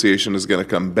Association is going to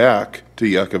come back to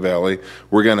Yucca Valley.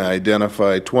 We're going to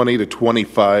identify 20 to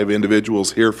 25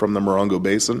 individuals here from the Morongo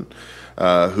Basin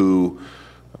who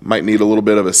might need a little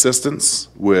bit of assistance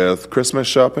with Christmas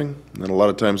shopping. And a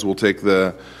lot of times we'll take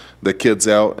the kids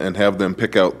out and have them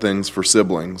pick out things for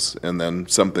siblings and then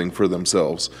something for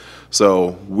themselves.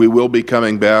 So we will be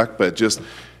coming back, but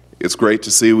it's great to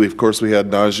see. Of course, we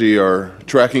had Najee, our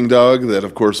tracking dog, that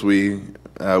of course we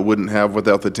wouldn't have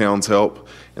without the town's help.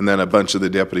 and then a bunch of the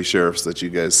deputy sheriffs that you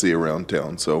guys see around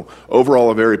town. So overall,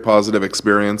 a very positive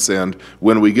experience, and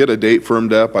when we get a date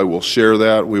firmed up, I will share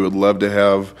that. We would love to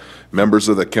have members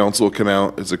of the council come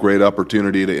out. It's a great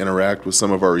opportunity to interact with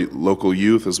some of our local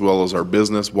youth as well as our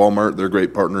business. Walmart, they're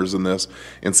great partners in this,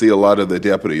 and see a lot of the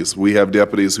deputies. We have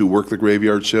deputies who work the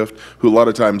graveyard shift who a lot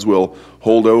of times will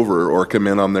hold over or come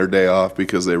in on their day off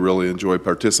because they really enjoy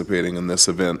participating in this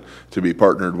event, to be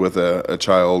partnered with a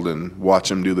child and watch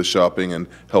them do the shopping and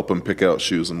help them pick out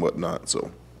shoes and whatnot.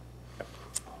 So.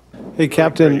 Hey,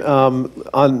 Captain,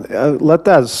 let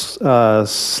that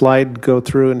slide go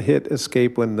through and hit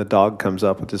escape when the dog comes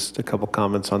up. Just a couple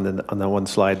comments on that one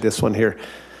slide. This one here.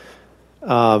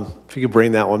 If you could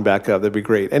bring that one back up, that'd be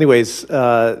great. Anyways,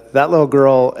 that little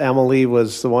girl, Amelie,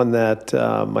 was the one that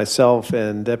myself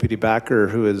and Deputy Backer,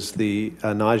 who is the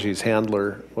Najee's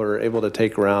handler, were able to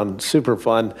take around. Super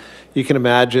fun. You can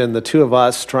imagine the two of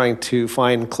us trying to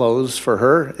find clothes for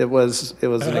her. It was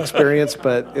an experience,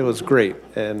 but it was great.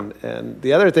 And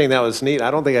the other thing that was neat,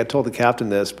 I don't think I told the captain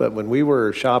this, but when we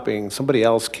were shopping, somebody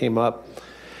else came up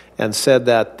and said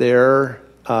that they were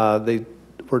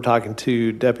talking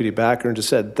to Deputy Backer and just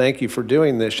said, thank you for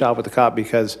doing this Shop with the Cop,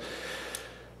 because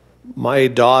my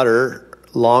daughter,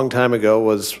 long time ago,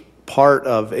 was part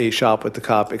of a Shop with the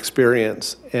Cop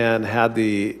experience and had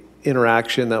the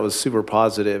interaction that was super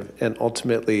positive, and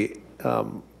ultimately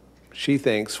she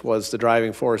thinks was the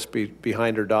driving force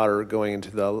behind her daughter going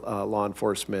into the law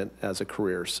enforcement as a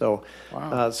career. So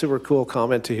super cool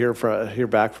comment to hear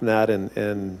back from that,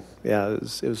 and yeah,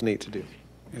 it was neat to do.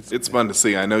 It's fun to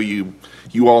see. I know you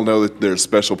all know that there's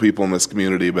special people in this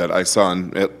community, but I saw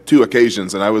on at 2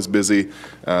 occasions, and I was busy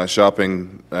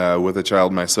shopping with a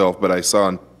child myself, but I saw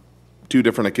on 2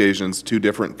 different occasions, 2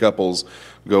 different couples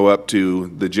go up to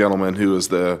the gentleman who was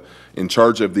in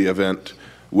charge of the event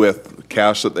with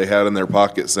cash that they had in their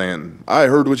pocket, saying, I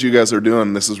heard what you guys are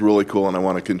doing, this is really cool, and I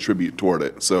want to contribute toward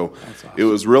it. So It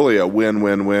was really a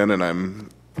win-win-win, and I'm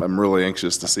really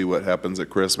anxious to see what happens at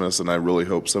Christmas, and I really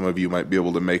hope some of you might be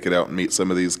able to make it out and meet some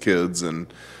of these kids. And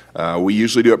we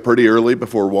usually do it pretty early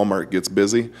before Walmart gets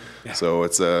busy, so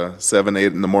it's a 7,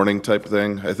 8 in the morning type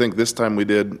thing. I think this time we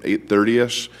did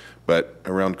 8:30ish, but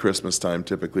around Christmas time,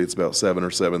 typically it's about 7 or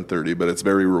 7:30. But it's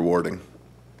very rewarding.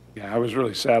 Yeah, I was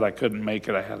really sad I couldn't make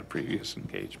it. I had a previous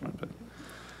engagement, but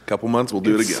A couple months, we'll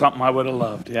do it again. something I would have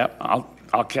loved. Yep,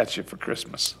 I'll catch you for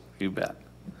Christmas. You bet.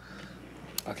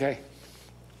 Okay.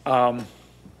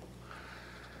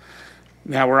 Now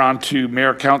we're on to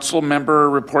Mayor Council member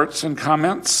reports and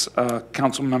comments.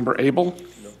 Council member Abel? No,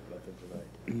 nothing tonight.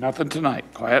 Nothing tonight.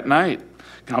 Quiet night.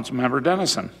 Council member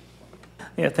Dennison?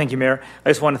 Yeah, thank you, Mayor. I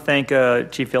just want to thank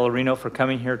Chief Villarino for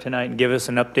coming here tonight and give us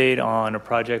an update on a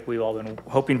project we've all been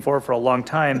hoping for a long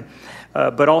time.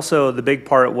 But also the big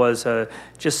part was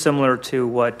just similar to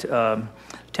what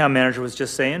town manager was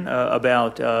just saying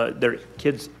about their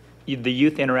kids, the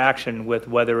youth interaction with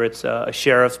whether it's a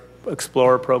Sheriff's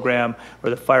Explorer program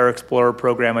or the Fire Explorer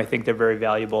program. I think they're very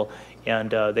valuable, and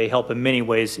they help in many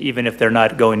ways, even if they're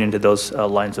not going into those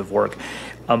lines of work.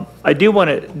 I do want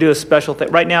to do a special thing.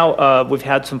 Right now, we've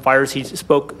had some fires. He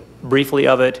spoke briefly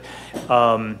of it,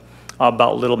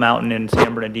 about Little Mountain and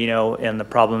San Bernardino and the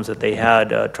problems that they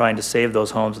had trying to save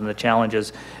those homes and the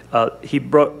challenges. He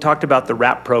talked about the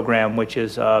RAP program, which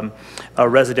is a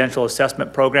residential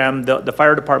assessment program. The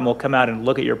fire department will come out and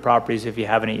look at your properties if you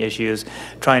have any issues,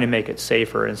 trying to make it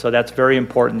safer. And so that's very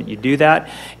important that you do that.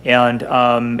 And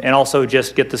also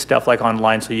just get the stuff like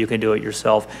online so you can do it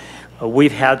yourself.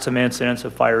 We've had some incidents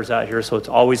of fires out here, so it's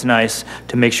always nice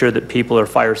to make sure that people are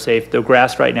fire safe. The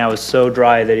grass right now is so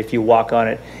dry that if you walk on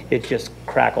it, it just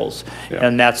crackles. Yeah.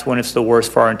 And that's when it's the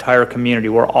worst for our entire community.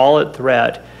 We're all at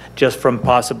threat just from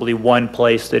possibly one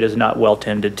place that is not well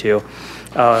tended to.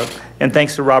 And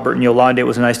thanks to Robert and Yolanda, it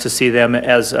was nice to see them,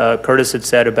 as Curtis had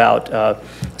said about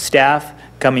staff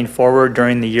coming forward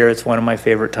during the year. It's one of my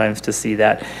favorite times to see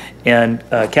that. And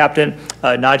Captain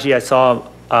Najee, I saw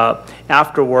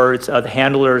afterwards, the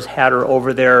handlers had her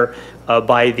over there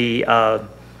by the in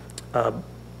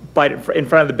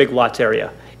front of the Big Lots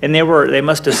area, and they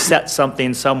must have set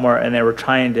something somewhere, and they were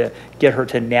trying to get her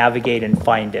to navigate and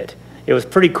find it. It was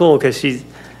pretty cool because she's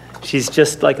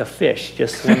just like a fish,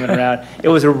 just swimming around. It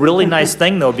was a really nice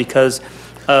thing though, because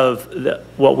of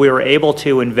what we were able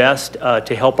to invest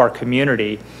to help our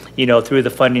community. You know, through the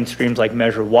funding streams like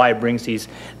Measure Y brings these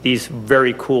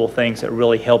very cool things that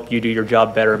really help you do your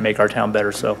job better and make our town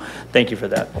better. So thank you for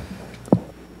that.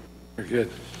 Very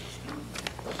good.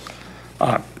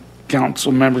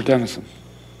 Council member Dennison.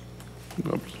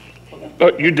 Oops.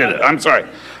 Oh, you did it. I'm sorry.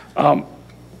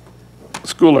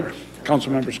 Schooler.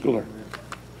 Council member Schooler.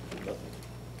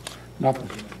 Nothing.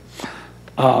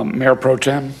 Mayor Pro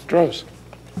Tem Droz.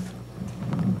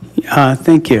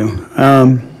 Thank you.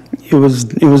 It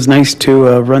was nice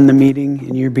to run the meeting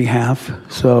in your behalf,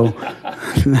 so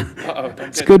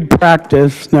it's good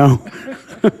practice. No,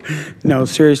 no,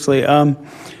 seriously.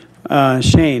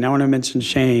 Shane, I want to mention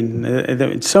Shane.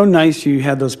 It's so nice you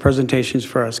had those presentations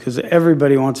for us because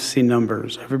everybody wants to see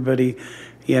numbers. Everybody,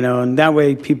 and that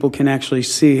way people can actually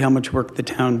see how much work the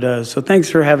town does. So thanks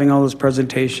for having all those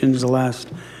presentations the last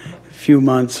few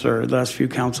months or the last few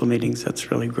council meetings.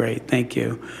 That's really great. Thank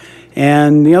you.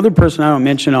 And the other person I don't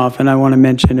mention often I want to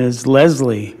mention is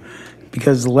Leslie,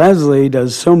 because Leslie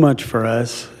does so much for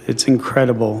us. It's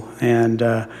incredible. And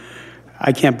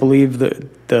I can't believe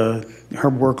her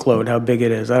workload, how big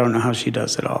it is. I don't know how she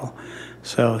does it all.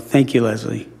 So thank you,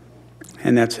 Leslie.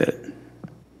 And that's it.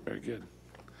 Very good.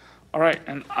 All right,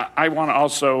 and I want to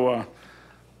also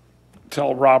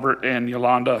tell Robert and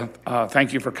Yolanda,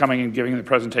 thank you for coming and giving the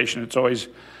presentation. It's always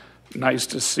nice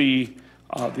to see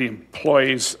the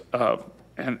employees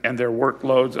and their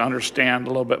workloads, understand a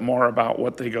little bit more about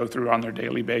what they go through on their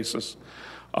daily basis.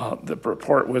 The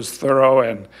report was thorough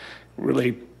and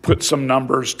really put some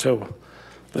numbers to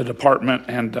the department,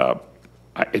 and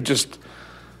it's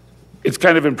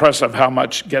kind of impressive how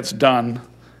much gets done,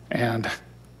 and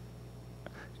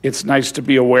it's nice to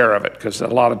be aware of it because a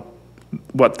lot of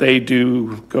what they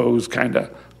do goes kind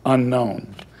of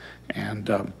unknown, and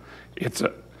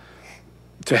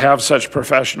to have such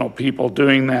professional people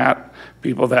doing that,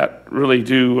 people that really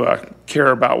do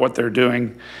care about what they're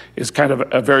doing, is kind of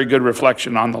a very good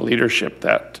reflection on the leadership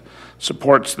that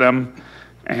supports them.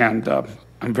 And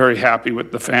I'm very happy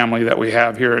with the family that we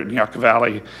have here in Yucca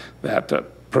Valley that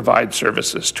provide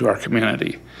services to our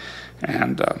community.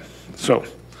 And so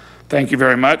thank you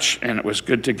very much, and it was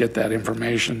good to get that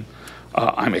information.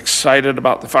 I'm excited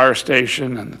about the fire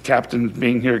station and the captain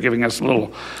being here giving us a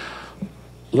little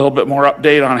bit more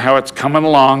update on how it's coming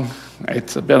along.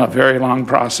 It's been a very long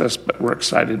process, but we're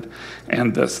excited.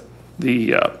 And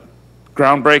the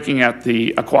groundbreaking at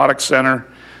the Aquatic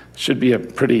Center should be a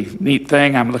pretty neat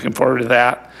thing. I'm looking forward to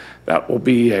that. That will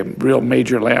be a real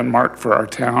major landmark for our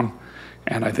town,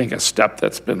 and I think a step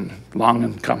that's been long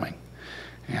in coming.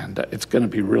 And it's going to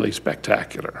be really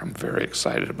spectacular. I'm very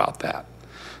excited about that.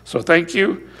 So thank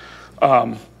you.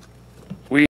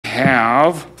 We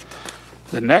have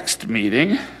the next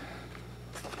meeting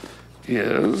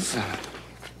is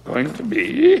going to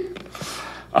be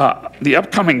the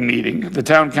upcoming meeting. The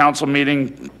town council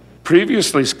meeting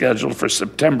previously scheduled for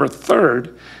September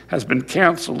 3rd has been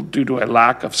canceled due to a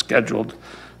lack of scheduled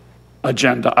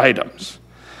agenda items.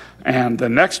 And the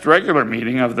next regular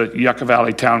meeting of the Yucca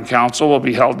Valley Town Council will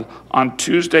be held on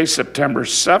Tuesday, September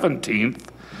 17th,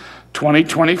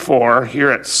 2024, here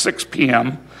at 6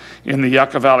 p.m. in the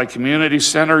Yucca Valley Community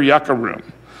Center Yucca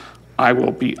Room. I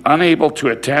will be unable to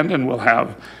attend and will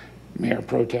have Mayor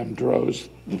Pro Tem Droz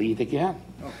lead again.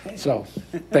 Okay. So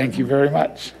thank you very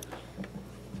much.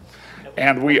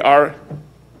 And we are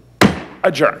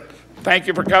adjourned. Thank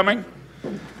you for coming.